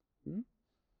chartered.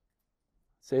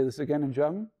 Say this again in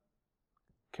German.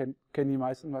 Kennen die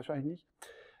meisten wahrscheinlich nicht.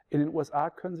 In den USA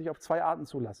können Sie sich auf zwei Arten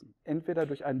zulassen. Entweder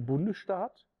durch einen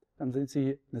Bundesstaat, dann sind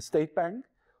Sie eine State Bank,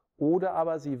 oder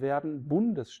aber Sie werden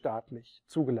bundesstaatlich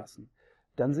zugelassen.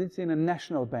 Dann sind Sie eine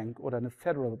National Bank oder eine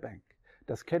Federal Bank.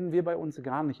 Das kennen wir bei uns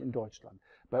gar nicht in Deutschland.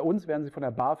 Bei uns werden Sie von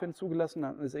der BaFin zugelassen,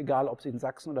 dann ist egal, ob Sie in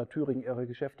Sachsen oder Thüringen Ihre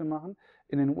Geschäfte machen.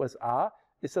 In den USA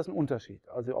ist das ein Unterschied.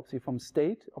 Also ob Sie vom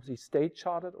State, ob Sie State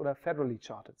Chartered oder Federally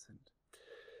Chartered sind.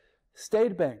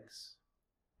 State banks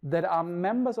that are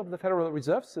members of the Federal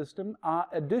Reserve System are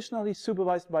additionally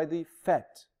supervised by the Fed.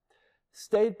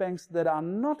 State banks that are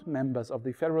not members of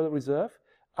the Federal Reserve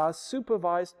are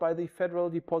supervised by the Federal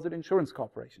Deposit Insurance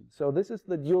Corporation. So this is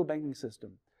the dual banking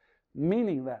system,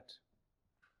 meaning that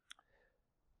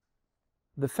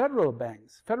the federal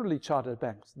banks, federally chartered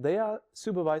banks, they are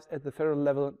supervised at the federal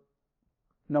level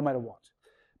no matter what.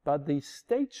 But the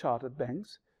state chartered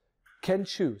banks can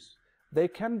choose. They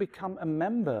can become a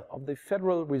member of the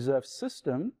Federal Reserve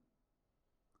System,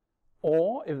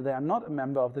 or if they are not a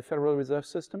member of the Federal Reserve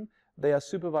System, they are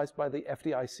supervised by the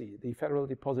FDIC, the Federal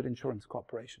Deposit Insurance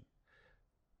Corporation.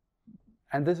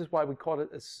 And this is why we call it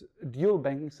a dual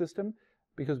banking system,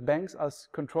 because banks are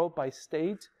controlled by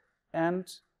state and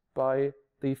by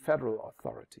the federal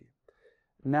authority.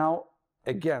 Now,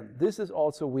 again, this is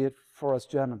also weird for us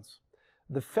Germans.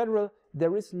 The federal,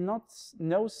 there is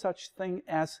no such thing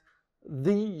as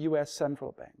the US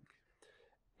Central Bank.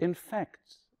 In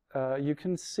fact, you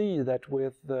can see that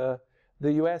with the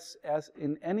US, as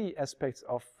in any aspects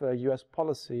of US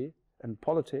policy and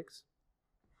politics,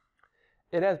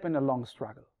 it has been a long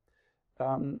struggle.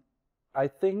 I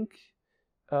think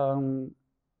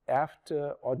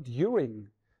after or during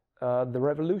the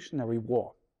Revolutionary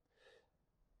War,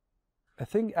 I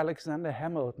think Alexander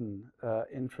Hamilton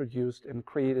introduced and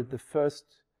created the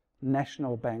first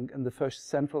national bank and the first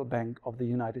central bank of the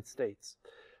United States.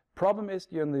 Problem is,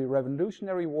 during the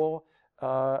Revolutionary War,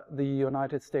 the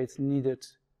United States needed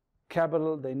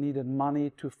capital, they needed money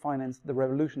to finance the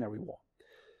Revolutionary War.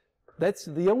 That's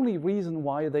the only reason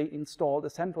why they installed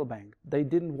a central bank. They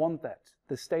didn't want that.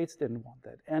 The states didn't want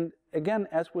that. And again,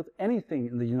 as with anything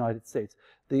in the United States,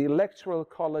 the Electoral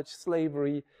College,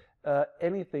 slavery,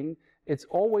 anything, it's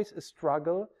always a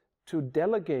struggle to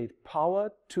delegate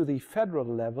power to the federal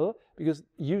level, because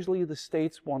usually the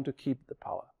states want to keep the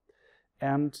power.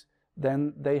 And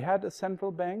then they had a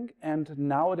central bank, and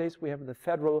nowadays we have the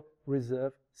Federal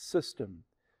Reserve System.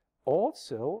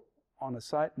 Also, on a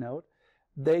side note,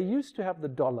 they used to have the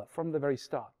dollar from the very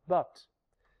start, but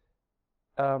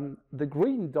the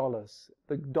green dollars,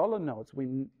 the dollar notes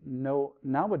we know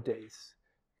nowadays,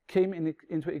 came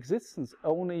into existence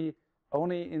only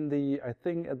in the, I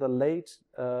think, at the late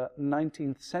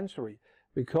 19th century,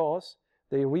 because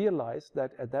they realized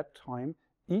that at that time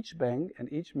each bank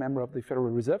and each member of the Federal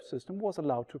Reserve System was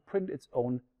allowed to print its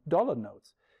own dollar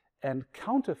notes, and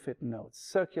counterfeit notes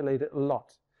circulated a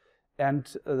lot. And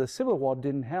the Civil War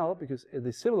didn't help, because in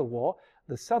the Civil War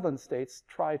the southern states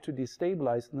tried to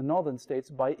destabilize the northern states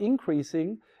by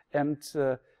increasing and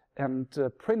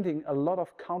printing a lot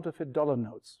of counterfeit dollar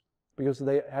notes, because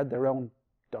they had their own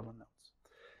dollar notes.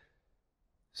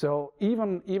 So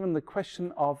even the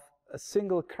question of a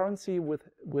single currency with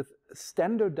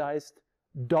standardized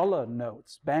dollar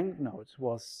notes, banknotes,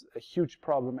 was a huge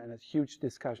problem and a huge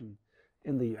discussion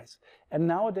in the US. And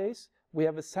nowadays we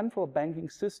have a central banking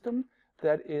system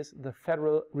that is the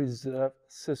Federal Reserve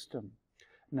System.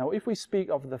 Now, if we speak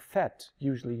of the Fed,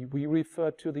 usually we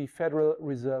refer to the Federal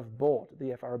Reserve Board,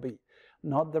 the FRB,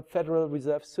 not the Federal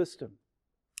Reserve System.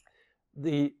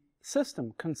 The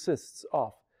system consists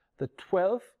of the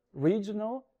 12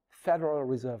 regional Federal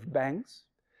Reserve banks,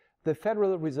 the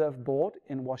Federal Reserve Board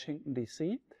in Washington,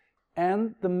 D.C.,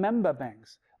 and the member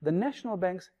banks. The national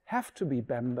banks have to be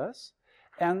members,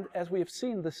 and as we have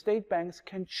seen, the state banks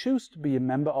can choose to be a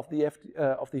member of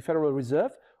the Federal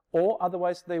Reserve, or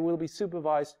otherwise they will be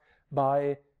supervised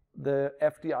by the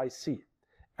FDIC.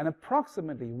 And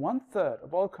approximately 1/3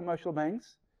 of all commercial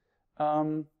banks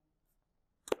are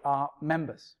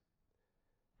members.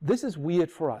 This is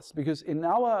weird for us, because in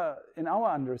our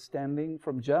understanding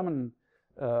from German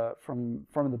the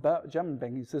German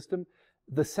banking system.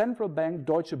 The central bank,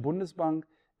 Deutsche Bundesbank,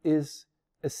 is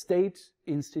a state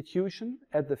institution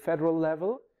at the federal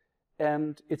level,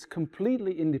 and it's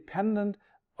completely independent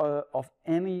of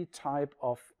any type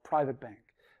of private bank.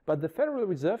 But the Federal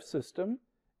Reserve System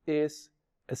is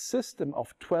a system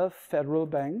of 12 federal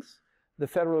banks, the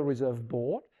Federal Reserve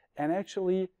Board, and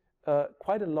actually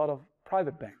quite a lot of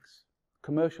private banks,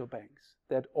 commercial banks,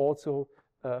 that also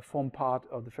form part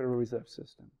of the Federal Reserve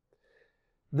System.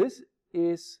 This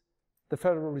is the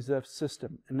Federal Reserve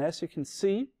System, and as you can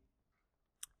see,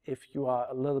 if you are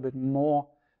a little bit more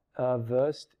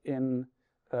versed in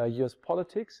US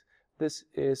politics, this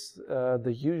is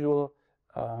the usual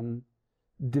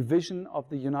division of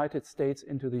the United States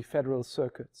into the federal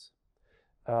circuits.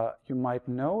 You might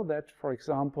know that, for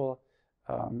example,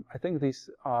 I think these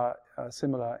are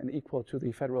similar and equal to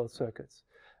the federal circuits.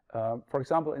 For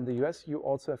example, in the US, you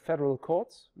also have federal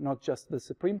courts, not just the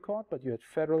Supreme Court, but you have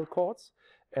federal courts,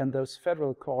 and those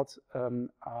federal courts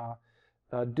are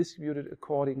distributed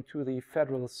according to the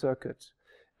federal circuit.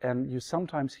 And you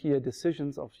sometimes hear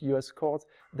decisions of US courts.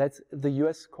 That's the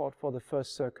US court for the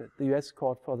First Circuit, the US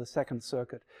court for the Second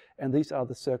Circuit. And these are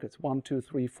the circuits, 1, 2,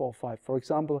 3, 4, 5. For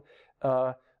example,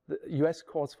 the US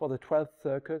courts for the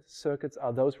 12th circuits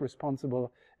are those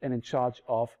responsible and in charge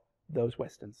of those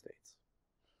Western states.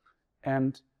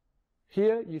 And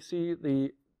here you see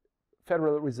the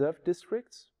Federal Reserve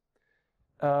districts.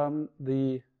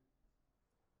 The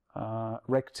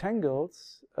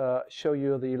rectangles show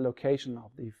you the location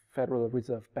of the Federal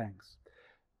Reserve banks.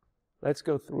 Let's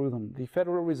go through them. The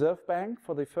Federal Reserve Bank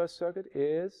for the First Circuit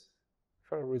is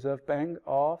Federal Reserve Bank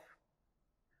of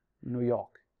New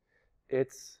York.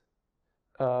 It's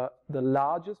the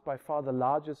largest, by far the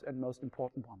largest and most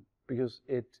important one, because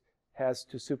it has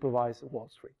to supervise Wall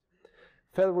Street.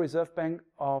 Federal Reserve Bank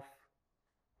of,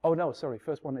 oh no, sorry,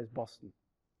 first one is Boston.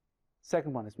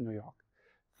 Second one is New York.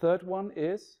 Third one,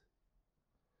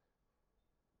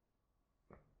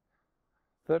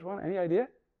 any idea?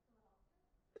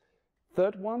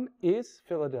 Third one is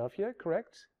Philadelphia,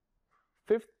 correct?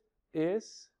 Fifth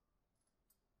is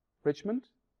Richmond,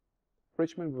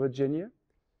 Virginia.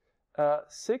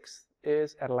 Sixth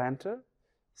is Atlanta.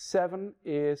 7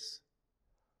 is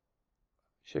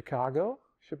Chicago,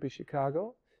 should be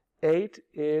Chicago. 8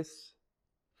 is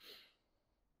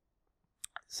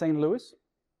St. Louis.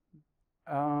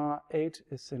 8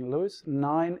 is St. Louis.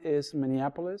 9 is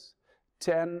Minneapolis.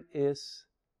 10 is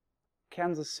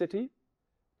Kansas City.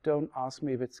 Don't ask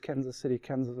me if it's Kansas City,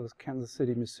 Kansas, or Kansas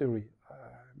City, Missouri.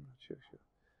 I'm not sure.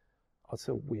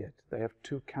 Also weird. They have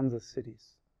 2 Kansas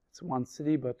cities. It's one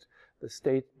city, but the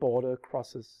state border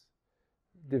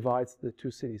divides the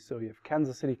 2 cities. So you have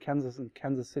Kansas City, Kansas, and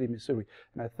Kansas City, Missouri.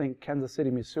 And I think Kansas City,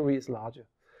 Missouri is larger.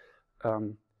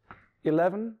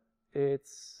 11,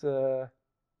 it's, I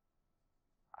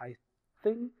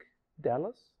think,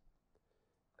 Dallas,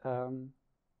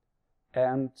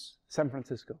 and San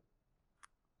Francisco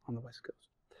on the West Coast.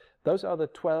 Those are the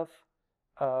 12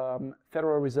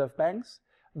 Federal Reserve banks.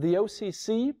 The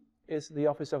OCC is the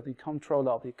Office of the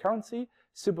Comptroller of the Currency,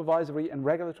 supervisory and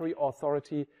regulatory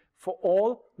authority for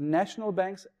all national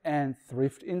banks and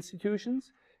thrift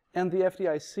institutions. And the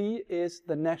FDIC is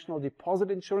the National Deposit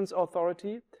Insurance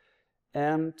Authority,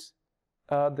 and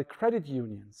the credit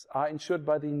unions are insured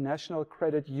by the National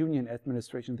Credit Union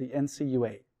Administration, the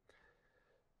NCUA.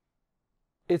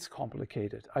 It's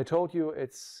complicated. I told you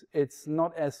it's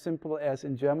not as simple as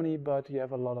in Germany, but you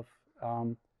have a lot of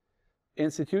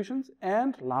institutions.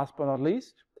 And last but not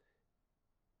least,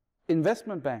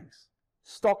 investment banks,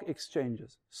 stock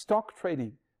exchanges, stock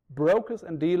trading, brokers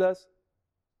and dealers,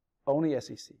 only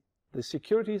SEC. The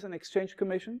Securities and Exchange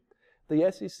Commission, the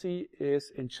SEC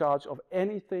is in charge of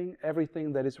everything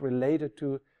that is related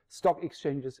to stock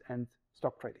exchanges and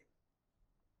stock trading.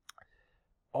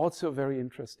 Also very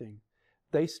interesting.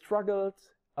 They struggled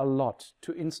a lot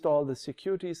to install the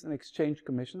Securities and Exchange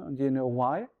Commission, and do you know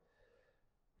why?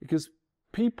 Because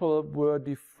people were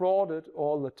defrauded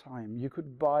all the time. You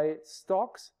could buy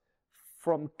stocks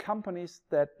from companies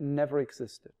that never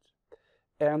existed.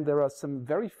 And there are some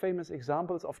very famous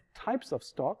examples of types of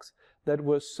stocks that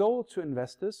were sold to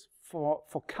investors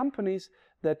for companies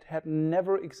that had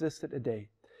never existed a day.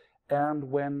 And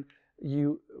when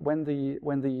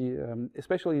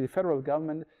especially the federal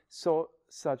government saw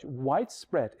such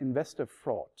widespread investor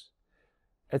fraud,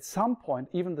 at some point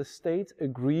even the states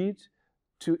agreed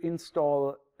to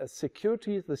install the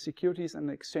Securities and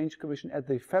Exchange Commission at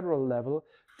the federal level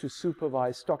to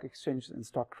supervise stock exchanges and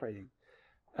stock trading.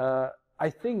 I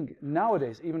think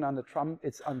nowadays, even under Trump,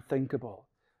 it's unthinkable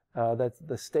that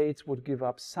the states would give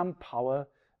up some power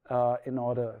in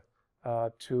order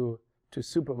to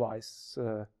supervise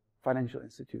financial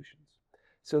institutions.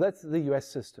 So that's the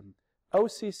US system.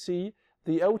 OCC,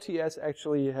 the OTS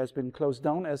actually has been closed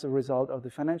down as a result of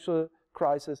the financial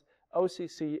crisis.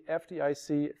 OCC,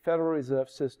 FDIC, Federal Reserve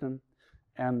System,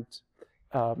 and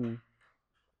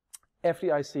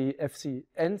FDIC, FC,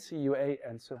 NCUA,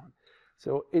 and so on.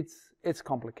 So it's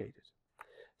complicated.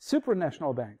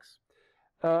 Supranational banks.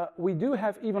 We do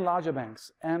have even larger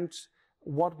banks, and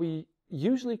what we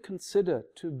usually consider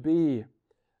to be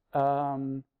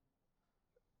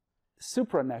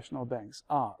supranational banks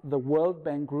are the World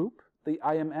Bank Group, the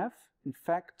IMF, in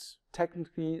fact,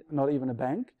 technically not even a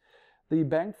bank, the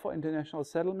Bank for International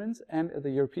Settlements, and at the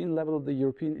European level, the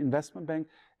European Investment Bank,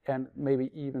 and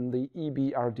maybe even the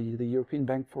EBRD, the European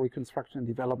Bank for Reconstruction and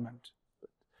Development.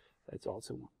 That's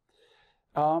also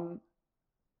one.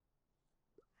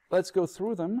 Let's go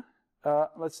through them.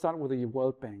 Let's start with the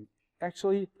World Bank.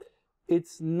 Actually,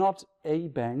 it's not a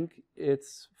bank.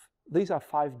 These are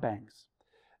 5 banks,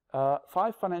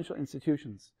 5 financial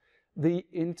institutions. The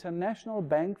International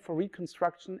Bank for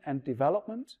Reconstruction and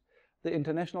Development, the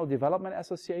International Development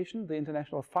Association, the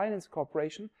International Finance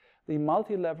Corporation, the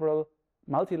Multilateral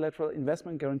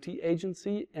Investment Guarantee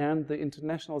Agency, and the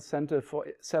International Center for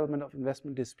Settlement of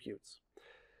Investment Disputes.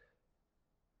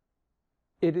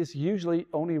 It is usually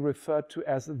only referred to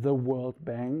as the World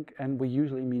Bank, and we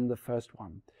usually mean the first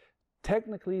one.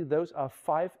 Technically, those are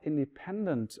 5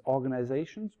 independent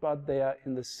organizations, but they are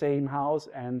in the same house,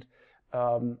 and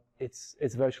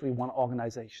it's virtually one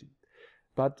organization.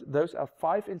 But those are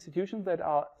 5 institutions that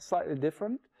are slightly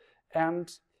different,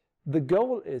 and the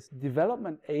goal is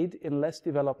development aid in less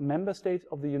developed member states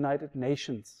of the United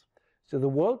Nations. So the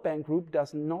World Bank Group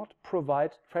does not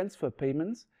provide transfer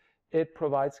payments, it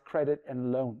provides credit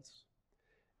and loans.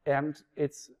 And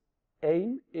its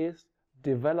aim is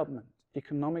development,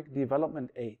 economic development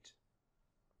aid.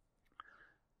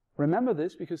 Remember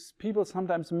this because people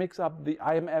sometimes mix up the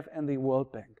IMF and the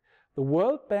World Bank. The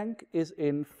World Bank is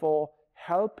in for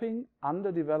helping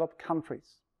underdeveloped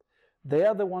countries. They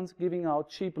are the ones giving out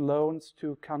cheap loans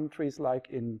to countries like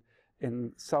in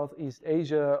Southeast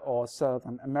Asia or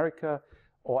Southern America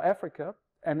or Africa,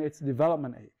 and it's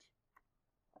development aid.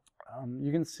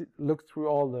 You can look through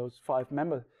all those 5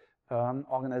 member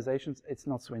organizations. It's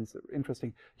not so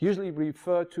interesting. Usually we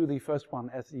refer to the first one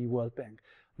as the World Bank.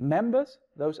 Members,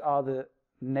 those are the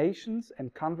nations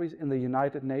and countries in the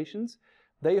United Nations.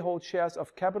 They hold shares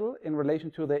of capital in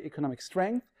relation to their economic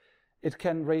strength. It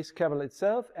can raise capital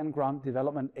itself and grant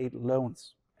development aid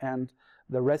loans. And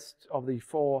the rest of the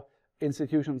 4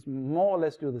 institutions more or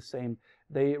less do the same.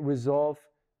 They resolve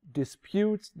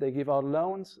disputes, they give out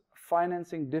loans.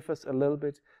 Financing differs a little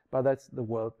bit, but that's the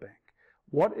World Bank.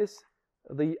 What is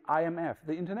the IMF?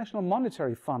 The International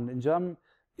Monetary Fund, in German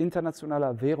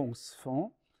Internationaler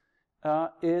Währungsfonds,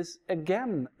 is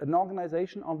again an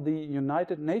organization of the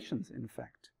United Nations, in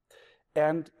fact.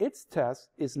 And its task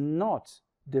is not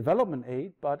development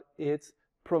aid, but it's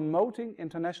promoting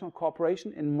international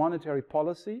cooperation in monetary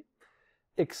policy,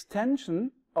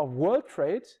 extension of world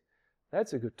trade,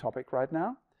 that's a good topic right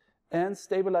now, and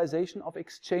stabilization of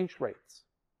exchange rates.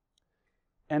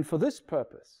 And for this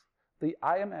purpose, the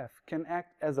IMF can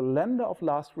act as a lender of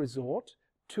last resort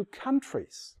to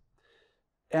countries.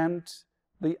 And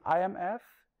the IMF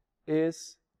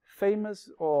is famous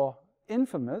or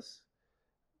infamous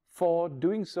for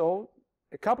doing so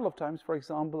a couple of times, for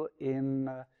example,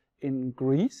 in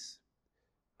Greece,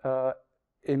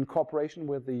 in cooperation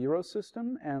with the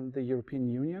Eurosystem and the European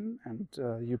Union and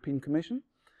European Commission,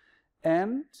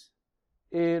 and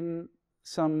in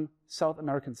some South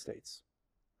American states.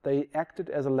 They acted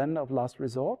as a lender of last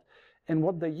resort, and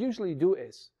what they usually do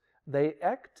is they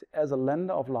act as a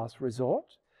lender of last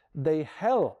resort. They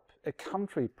help a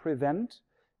country prevent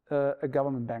a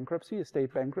government bankruptcy, a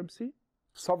state bankruptcy,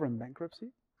 sovereign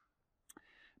bankruptcy,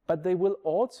 but they will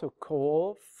also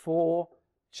call for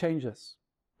changes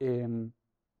in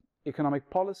economic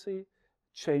policy,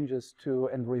 changes to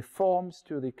and reforms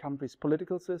to the country's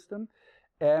political system,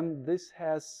 and this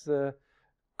has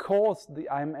caused the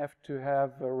IMF to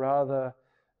have a rather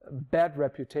bad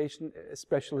reputation,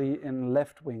 especially in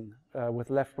left-wing, with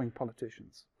left-wing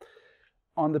politicians.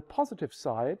 On the positive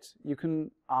side, you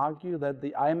can argue that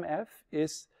the IMF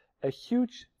is a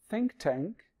huge think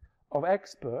tank of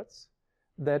experts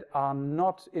that are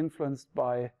not influenced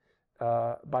by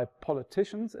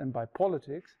politicians and by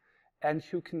politics, and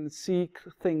who can see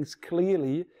things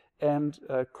clearly and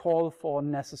call for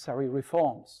necessary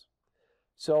reforms.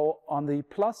 So on the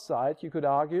plus side, you could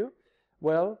argue,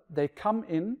 well, they come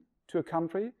in to a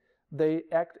country, they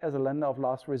act as a lender of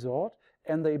last resort,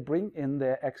 and they bring in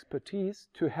their expertise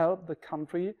to help the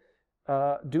country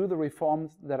do the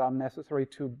reforms that are necessary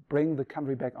to bring the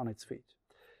country back on its feet.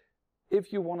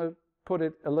 If you want to put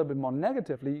it a little bit more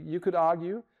negatively, you could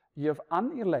argue you have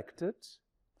unelected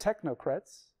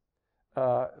technocrats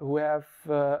who have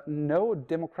no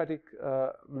democratic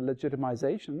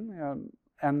legitimization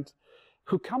and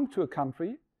who come to a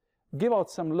country, give out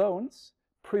some loans,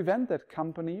 prevent that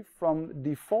company from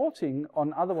defaulting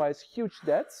on otherwise huge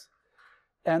debts,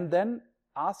 and then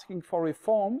asking for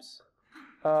reforms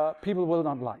people will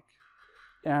not like.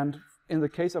 And in the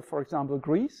case of, for example,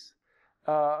 Greece,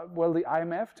 well, the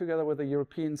IMF, together with the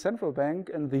European Central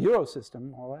Bank and the Euro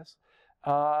system, more or less,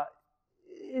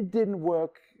 it didn't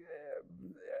work.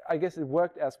 I guess it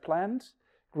worked as planned.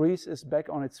 Greece is back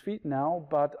on its feet now,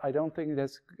 but I don't think it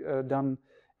has done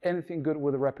anything good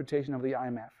with the reputation of the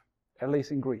IMF, at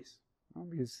least in Greece,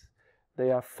 because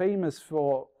they are famous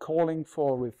for calling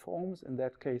for reforms. In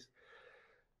that case,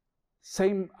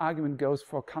 same argument goes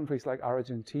for countries like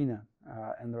Argentina,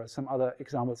 and there are some other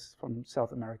examples from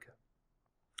South America.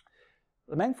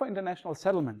 The Bank for International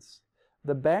Settlements.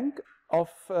 The Bank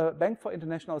for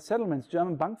International Settlements,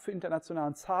 German Bank für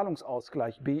Internationalen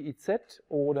Zahlungsausgleich, BIZ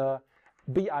oder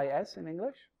BIS in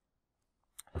English.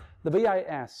 The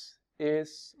BIS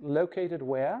is located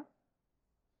where?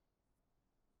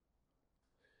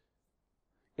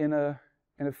 In a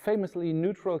famously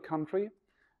neutral country,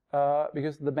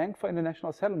 because the Bank for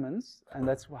International Settlements, and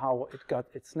that's how it got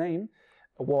its name,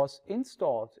 was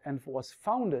installed and was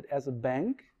founded as a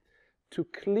bank to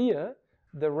clear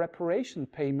the reparation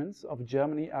payments of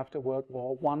Germany after World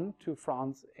War I to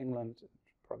France, England,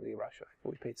 probably Russia.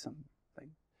 We paid something.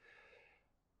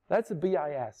 That's a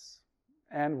BIS.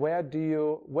 And where do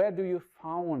you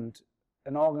found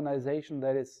an organization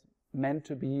that is meant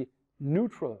to be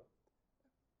neutral?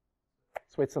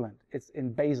 Switzerland. It's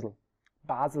in Basel,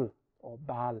 or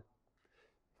Basel,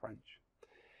 French.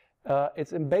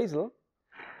 It's in Basel.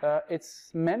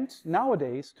 It's meant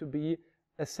nowadays to be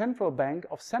a central bank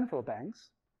of central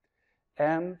banks,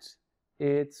 and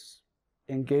it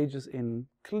engages in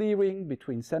clearing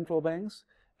between central banks,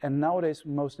 and nowadays,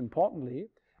 most importantly,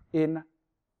 in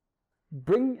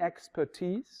bringing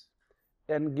expertise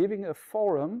and giving a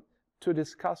forum to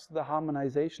discuss the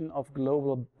harmonization of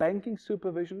global banking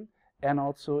supervision and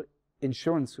also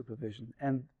insurance supervision,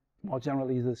 and more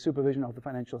generally the supervision of the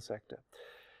financial sector.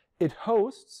 It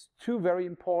hosts two very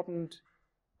important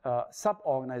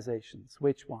sub-organizations.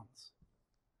 Which ones?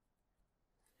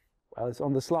 Well, it's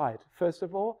on the slide. First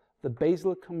of all, the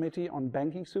Basel Committee on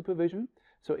Banking Supervision.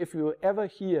 So if you ever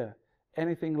hear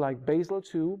anything like Basel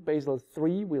II, Basel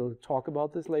III, we'll talk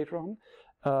about this later on,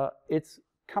 it's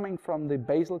coming from the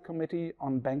Basel Committee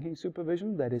on Banking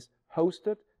Supervision that is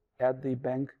hosted at the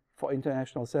Bank for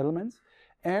International Settlements.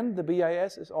 And the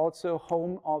BIS is also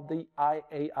home of the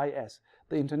IAIS,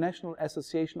 the International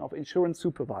Association of Insurance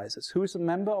Supervisors. Who is a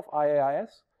member of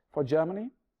IAIS for Germany?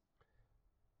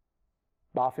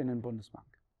 BaFin and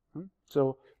Bundesbank.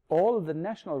 So all the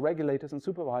national regulators and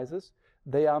supervisors,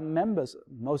 they are members,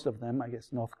 most of them, I guess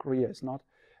North Korea is not,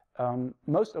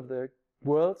 most of the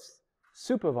world's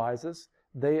supervisors,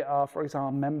 they are, for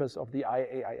example, members of the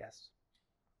IAIS.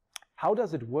 How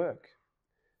does it work?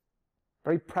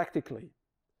 Very practically.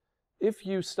 If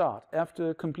you start,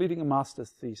 after completing a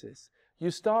master's thesis, you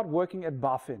start working at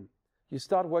BaFin, you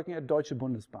start working at Deutsche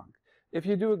Bundesbank. If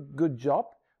you do a good job,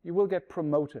 you will get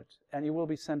promoted and you will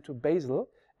be sent to Basel,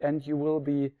 and you will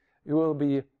be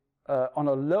on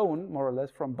a loan, more or less,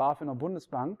 from BaFin or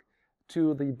Bundesbank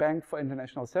to the Bank for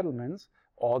International Settlements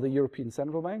or the European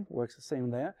Central Bank, works the same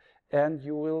there, and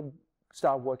you will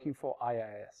start working for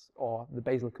IAIS or the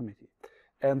Basel Committee.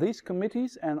 And these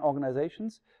committees and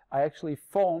organizations are actually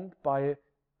formed by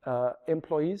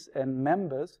employees and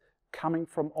members coming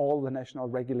from all the national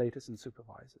regulators and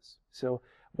supervisors. So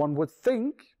one would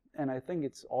think, and I think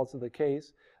it's also the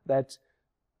case, that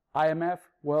IMF,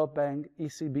 World Bank,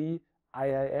 ECB,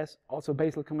 IAIS, also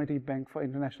Basel Committee, Bank for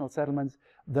International Settlements,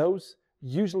 those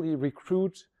usually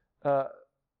recruit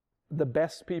the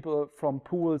best people from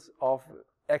pools of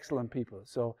excellent people.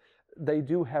 So they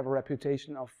do have a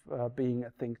reputation of being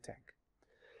a think tank.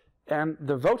 And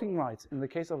the voting rights, in the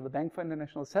case of the Bank for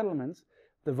International Settlements,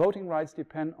 the voting rights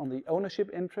depend on the ownership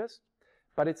interest,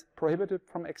 but it's prohibited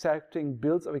from accepting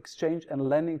bills of exchange and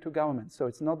lending to governments. So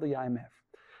it's not the IMF.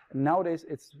 And nowadays,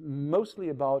 it's mostly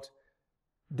about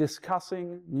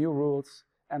discussing new rules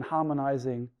and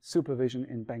harmonizing supervision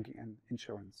in banking and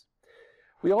insurance.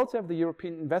 We also have the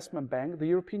European Investment Bank. The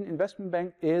European Investment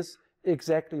Bank is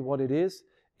exactly what it is.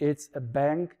 It's a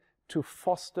bank to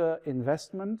foster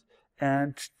investment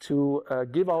and to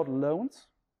give out loans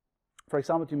for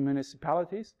example, to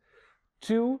municipalities,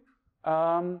 to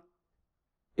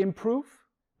improve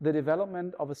the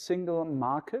development of a single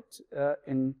market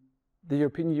in the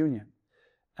European Union.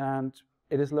 And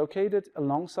it is located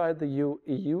alongside the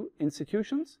EU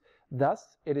institutions.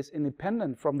 Thus, it is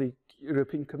independent from the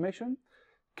European Commission.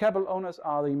 Capital owners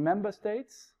are the member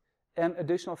states, and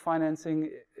additional financing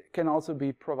can also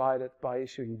be provided by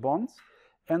issuing bonds.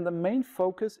 And the main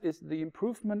focus is the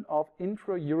improvement of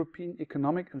intra-European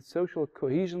economic and social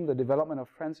cohesion, the development of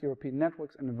trans-European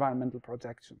networks, and environmental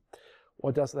protection.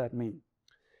 What does that mean?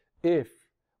 If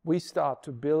we start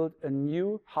to build a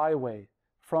new highway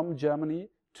from Germany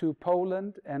to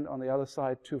Poland and on the other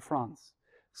side to France,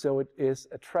 so it is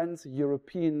a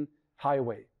trans-European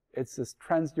highway, it's this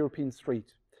trans-European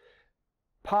street,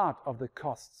 part of the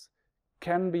costs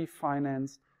can be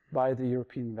financed by the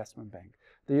European Investment Bank.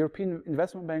 The European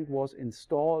Investment Bank was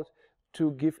installed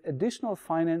to give additional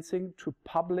financing to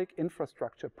public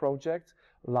infrastructure projects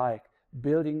like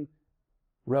building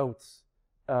roads,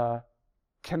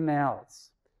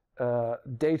 canals,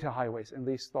 data highways, and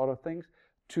these sort of things,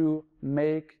 to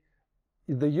make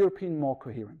the European more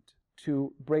coherent,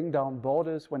 to bring down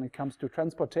borders when it comes to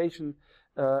transportation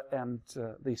and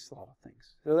these sort of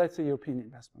things. So that's the European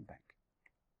Investment Bank.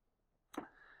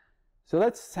 So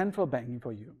that's central banking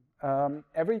for you.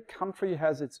 Every country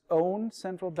has its own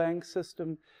central bank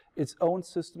system, its own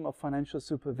system of financial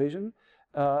supervision.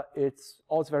 It's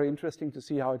also very interesting to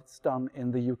see how it's done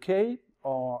in the UK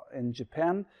or in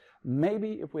Japan.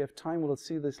 Maybe, if we have time, we'll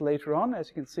see this later on. As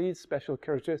you can see, special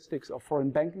characteristics of foreign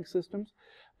banking systems.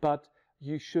 But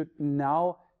you should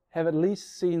now have at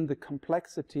least seen the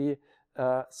complexity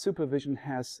supervision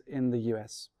has in the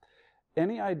US.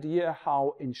 Any idea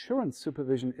how insurance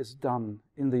supervision is done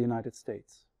in the United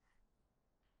States?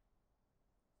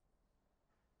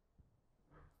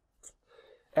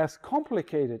 As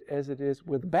complicated as it is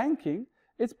with banking,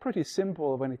 it's pretty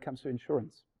simple when it comes to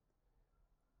insurance.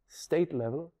 State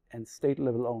level and state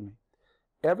level only.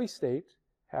 Every state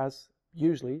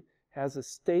usually has a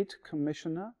state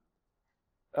commissioner,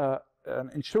 an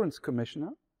insurance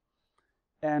commissioner,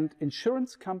 and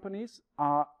insurance companies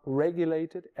are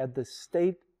regulated at the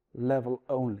state level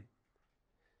only.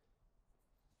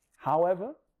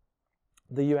 However,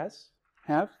 the US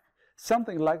have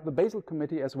something like the Basel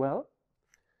Committee as well.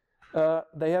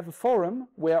 They have a forum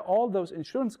where all those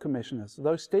insurance commissioners,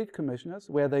 those state commissioners,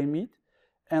 where they meet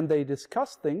and they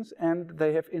discuss things, and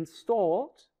they have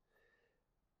installed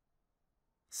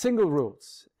single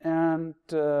rules, and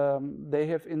they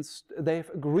have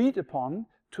agreed upon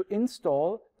to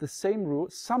install the same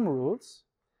rules, some rules,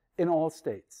 in all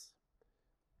states.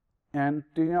 And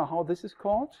do you know how this is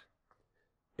called?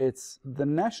 It's the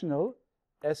National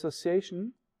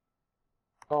Association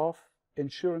of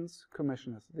Insurance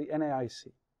Commissioners, the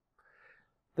NAIC.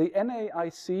 The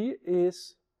NAIC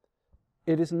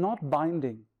is not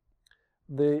binding.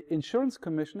 The insurance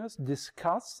commissioners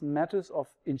discuss matters of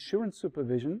insurance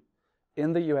supervision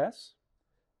in the US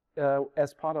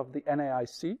as part of the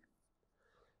NAIC.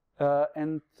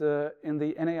 In the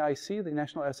NAIC, the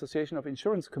National Association of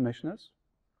Insurance Commissioners,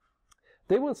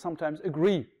 they will sometimes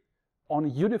agree on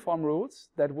uniform rules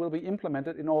that will be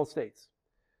implemented in all states.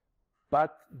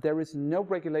 But there is no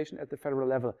regulation at the federal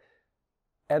level,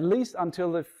 at least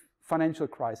until the financial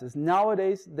crisis.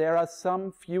 Nowadays, there are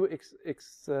some few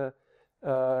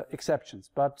exceptions,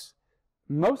 but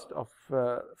most of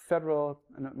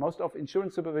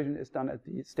insurance supervision is done at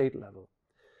the state level.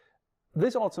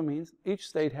 This also means each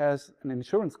state has an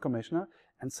insurance commissioner,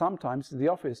 and sometimes the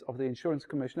office of the insurance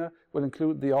commissioner will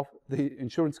include the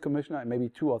insurance commissioner and maybe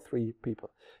 2 or 3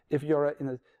 people. If you're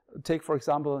take, for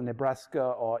example, Nebraska,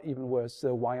 or even worse,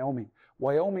 Wyoming.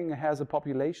 Wyoming has a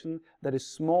population that is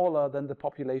smaller than the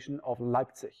population of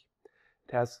Leipzig.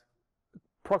 It has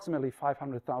approximately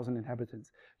 500,000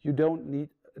 inhabitants. You don't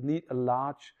need a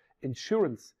large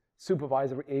insurance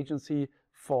supervisory agency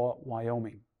for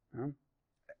Wyoming.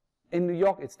 In New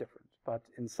York, it's different, but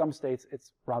in some states,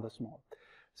 it's rather small.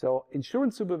 So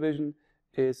insurance supervision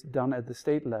is done at the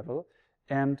state level,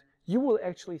 and you will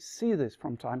actually see this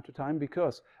from time to time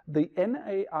because the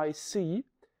NAIC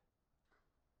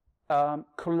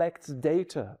collects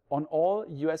data on all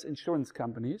US insurance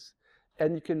companies,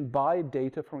 and you can buy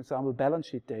data, for example, balance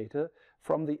sheet data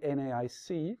from the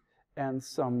NAIC and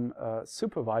some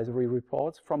supervisory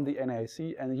reports from the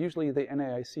NAIC, and usually the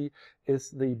NAIC is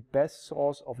the best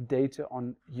source of data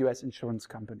on US insurance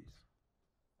companies.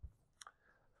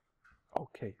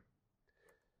 Okay.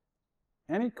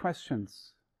 Any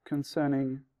questions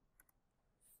concerning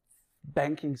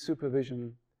banking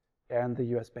supervision and the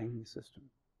US banking system?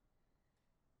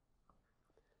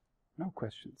 No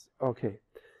questions. Okay.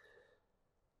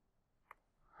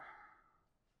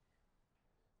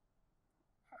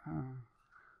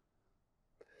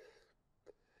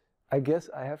 I guess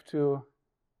I have to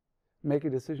make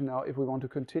a decision now if we want to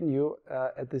continue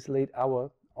at this late hour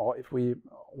or if we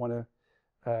want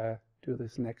to do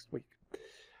this next week.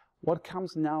 What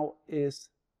comes now is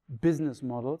business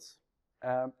models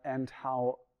and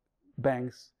how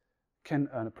banks can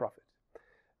earn a profit.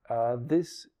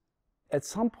 This at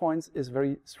some points is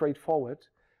very straightforward.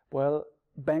 Well,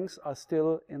 banks are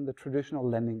still in the traditional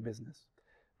lending business.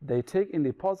 They take in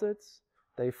deposits,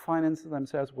 they finance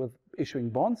themselves with issuing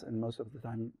bonds, and most of the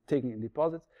time taking in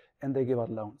deposits, and they give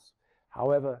out loans.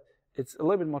 However, it's a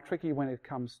little bit more tricky when it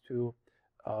comes to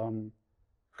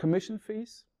commission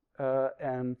fees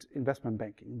and investment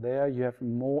banking. There you have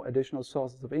more additional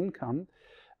sources of income,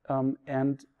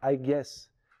 and I guess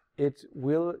it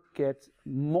will get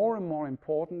more and more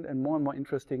important and more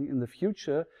interesting in the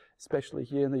future, especially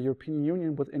here in the European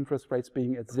Union with interest rates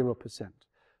being at 0%.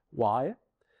 Why?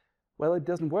 Well, it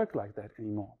doesn't work like that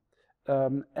anymore.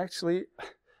 Actually,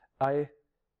 I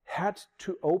had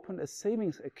to open a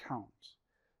savings account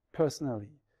personally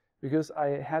because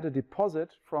I had a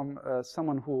deposit from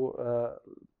someone who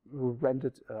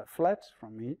rented a flat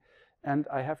from me, and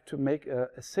I have to make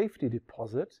a safety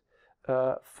deposit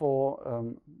for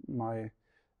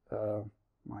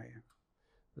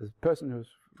the person who's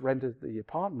rented the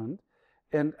apartment,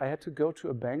 and I had to go to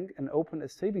a bank and open a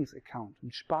savings account,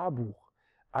 ein Sparbuch.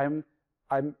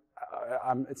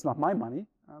 It's not my money,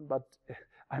 but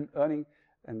I'm earning,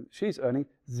 and she's earning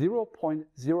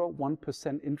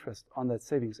 0.01% interest on that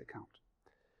savings account.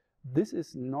 This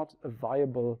is not a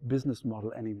viable business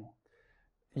model anymore.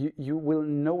 You will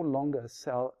no longer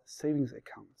sell savings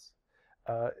accounts.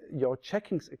 Your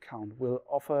checkings account will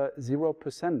offer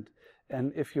 0%,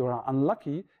 and if you are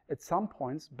unlucky, at some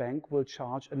points bank will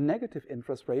charge a negative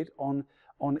interest rate on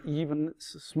even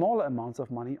smaller amounts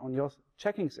of money on your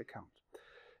checkings account.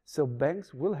 So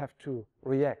banks will have to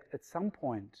react at some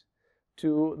point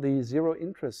to the zero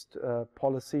interest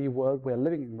policy world we're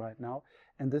living in right now,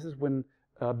 and this is when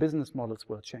business models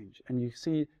will change. And you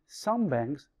see some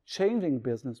banks changing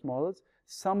business models,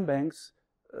 some banks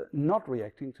not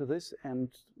reacting to this, and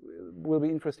it will be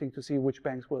interesting to see which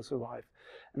banks will survive.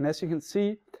 And as you can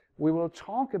see, we will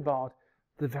talk about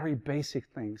the very basic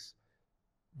things: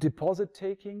 deposit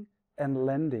taking and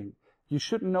lending. You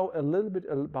should know a little bit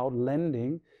about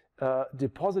lending.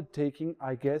 Deposit taking,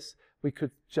 I guess we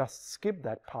could just skip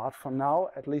that part for now,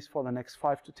 at least for the next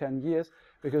 5 to 10 years,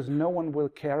 because no one will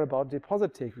care about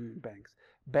deposit taking in banks.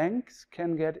 Banks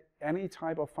can get any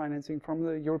type of financing from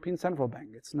the European Central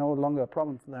Bank. It's no longer a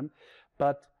problem for them,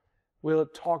 but we'll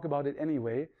talk about it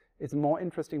anyway. It's more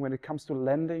interesting when it comes to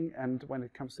lending and when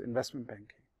it comes to investment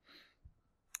banking.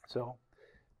 So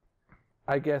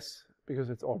I guess,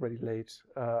 because it's already late,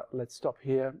 let's stop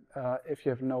here. If you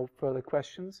have no further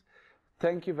questions,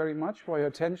 thank you very much for your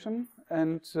attention,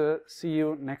 and see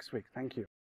you next week. Thank you.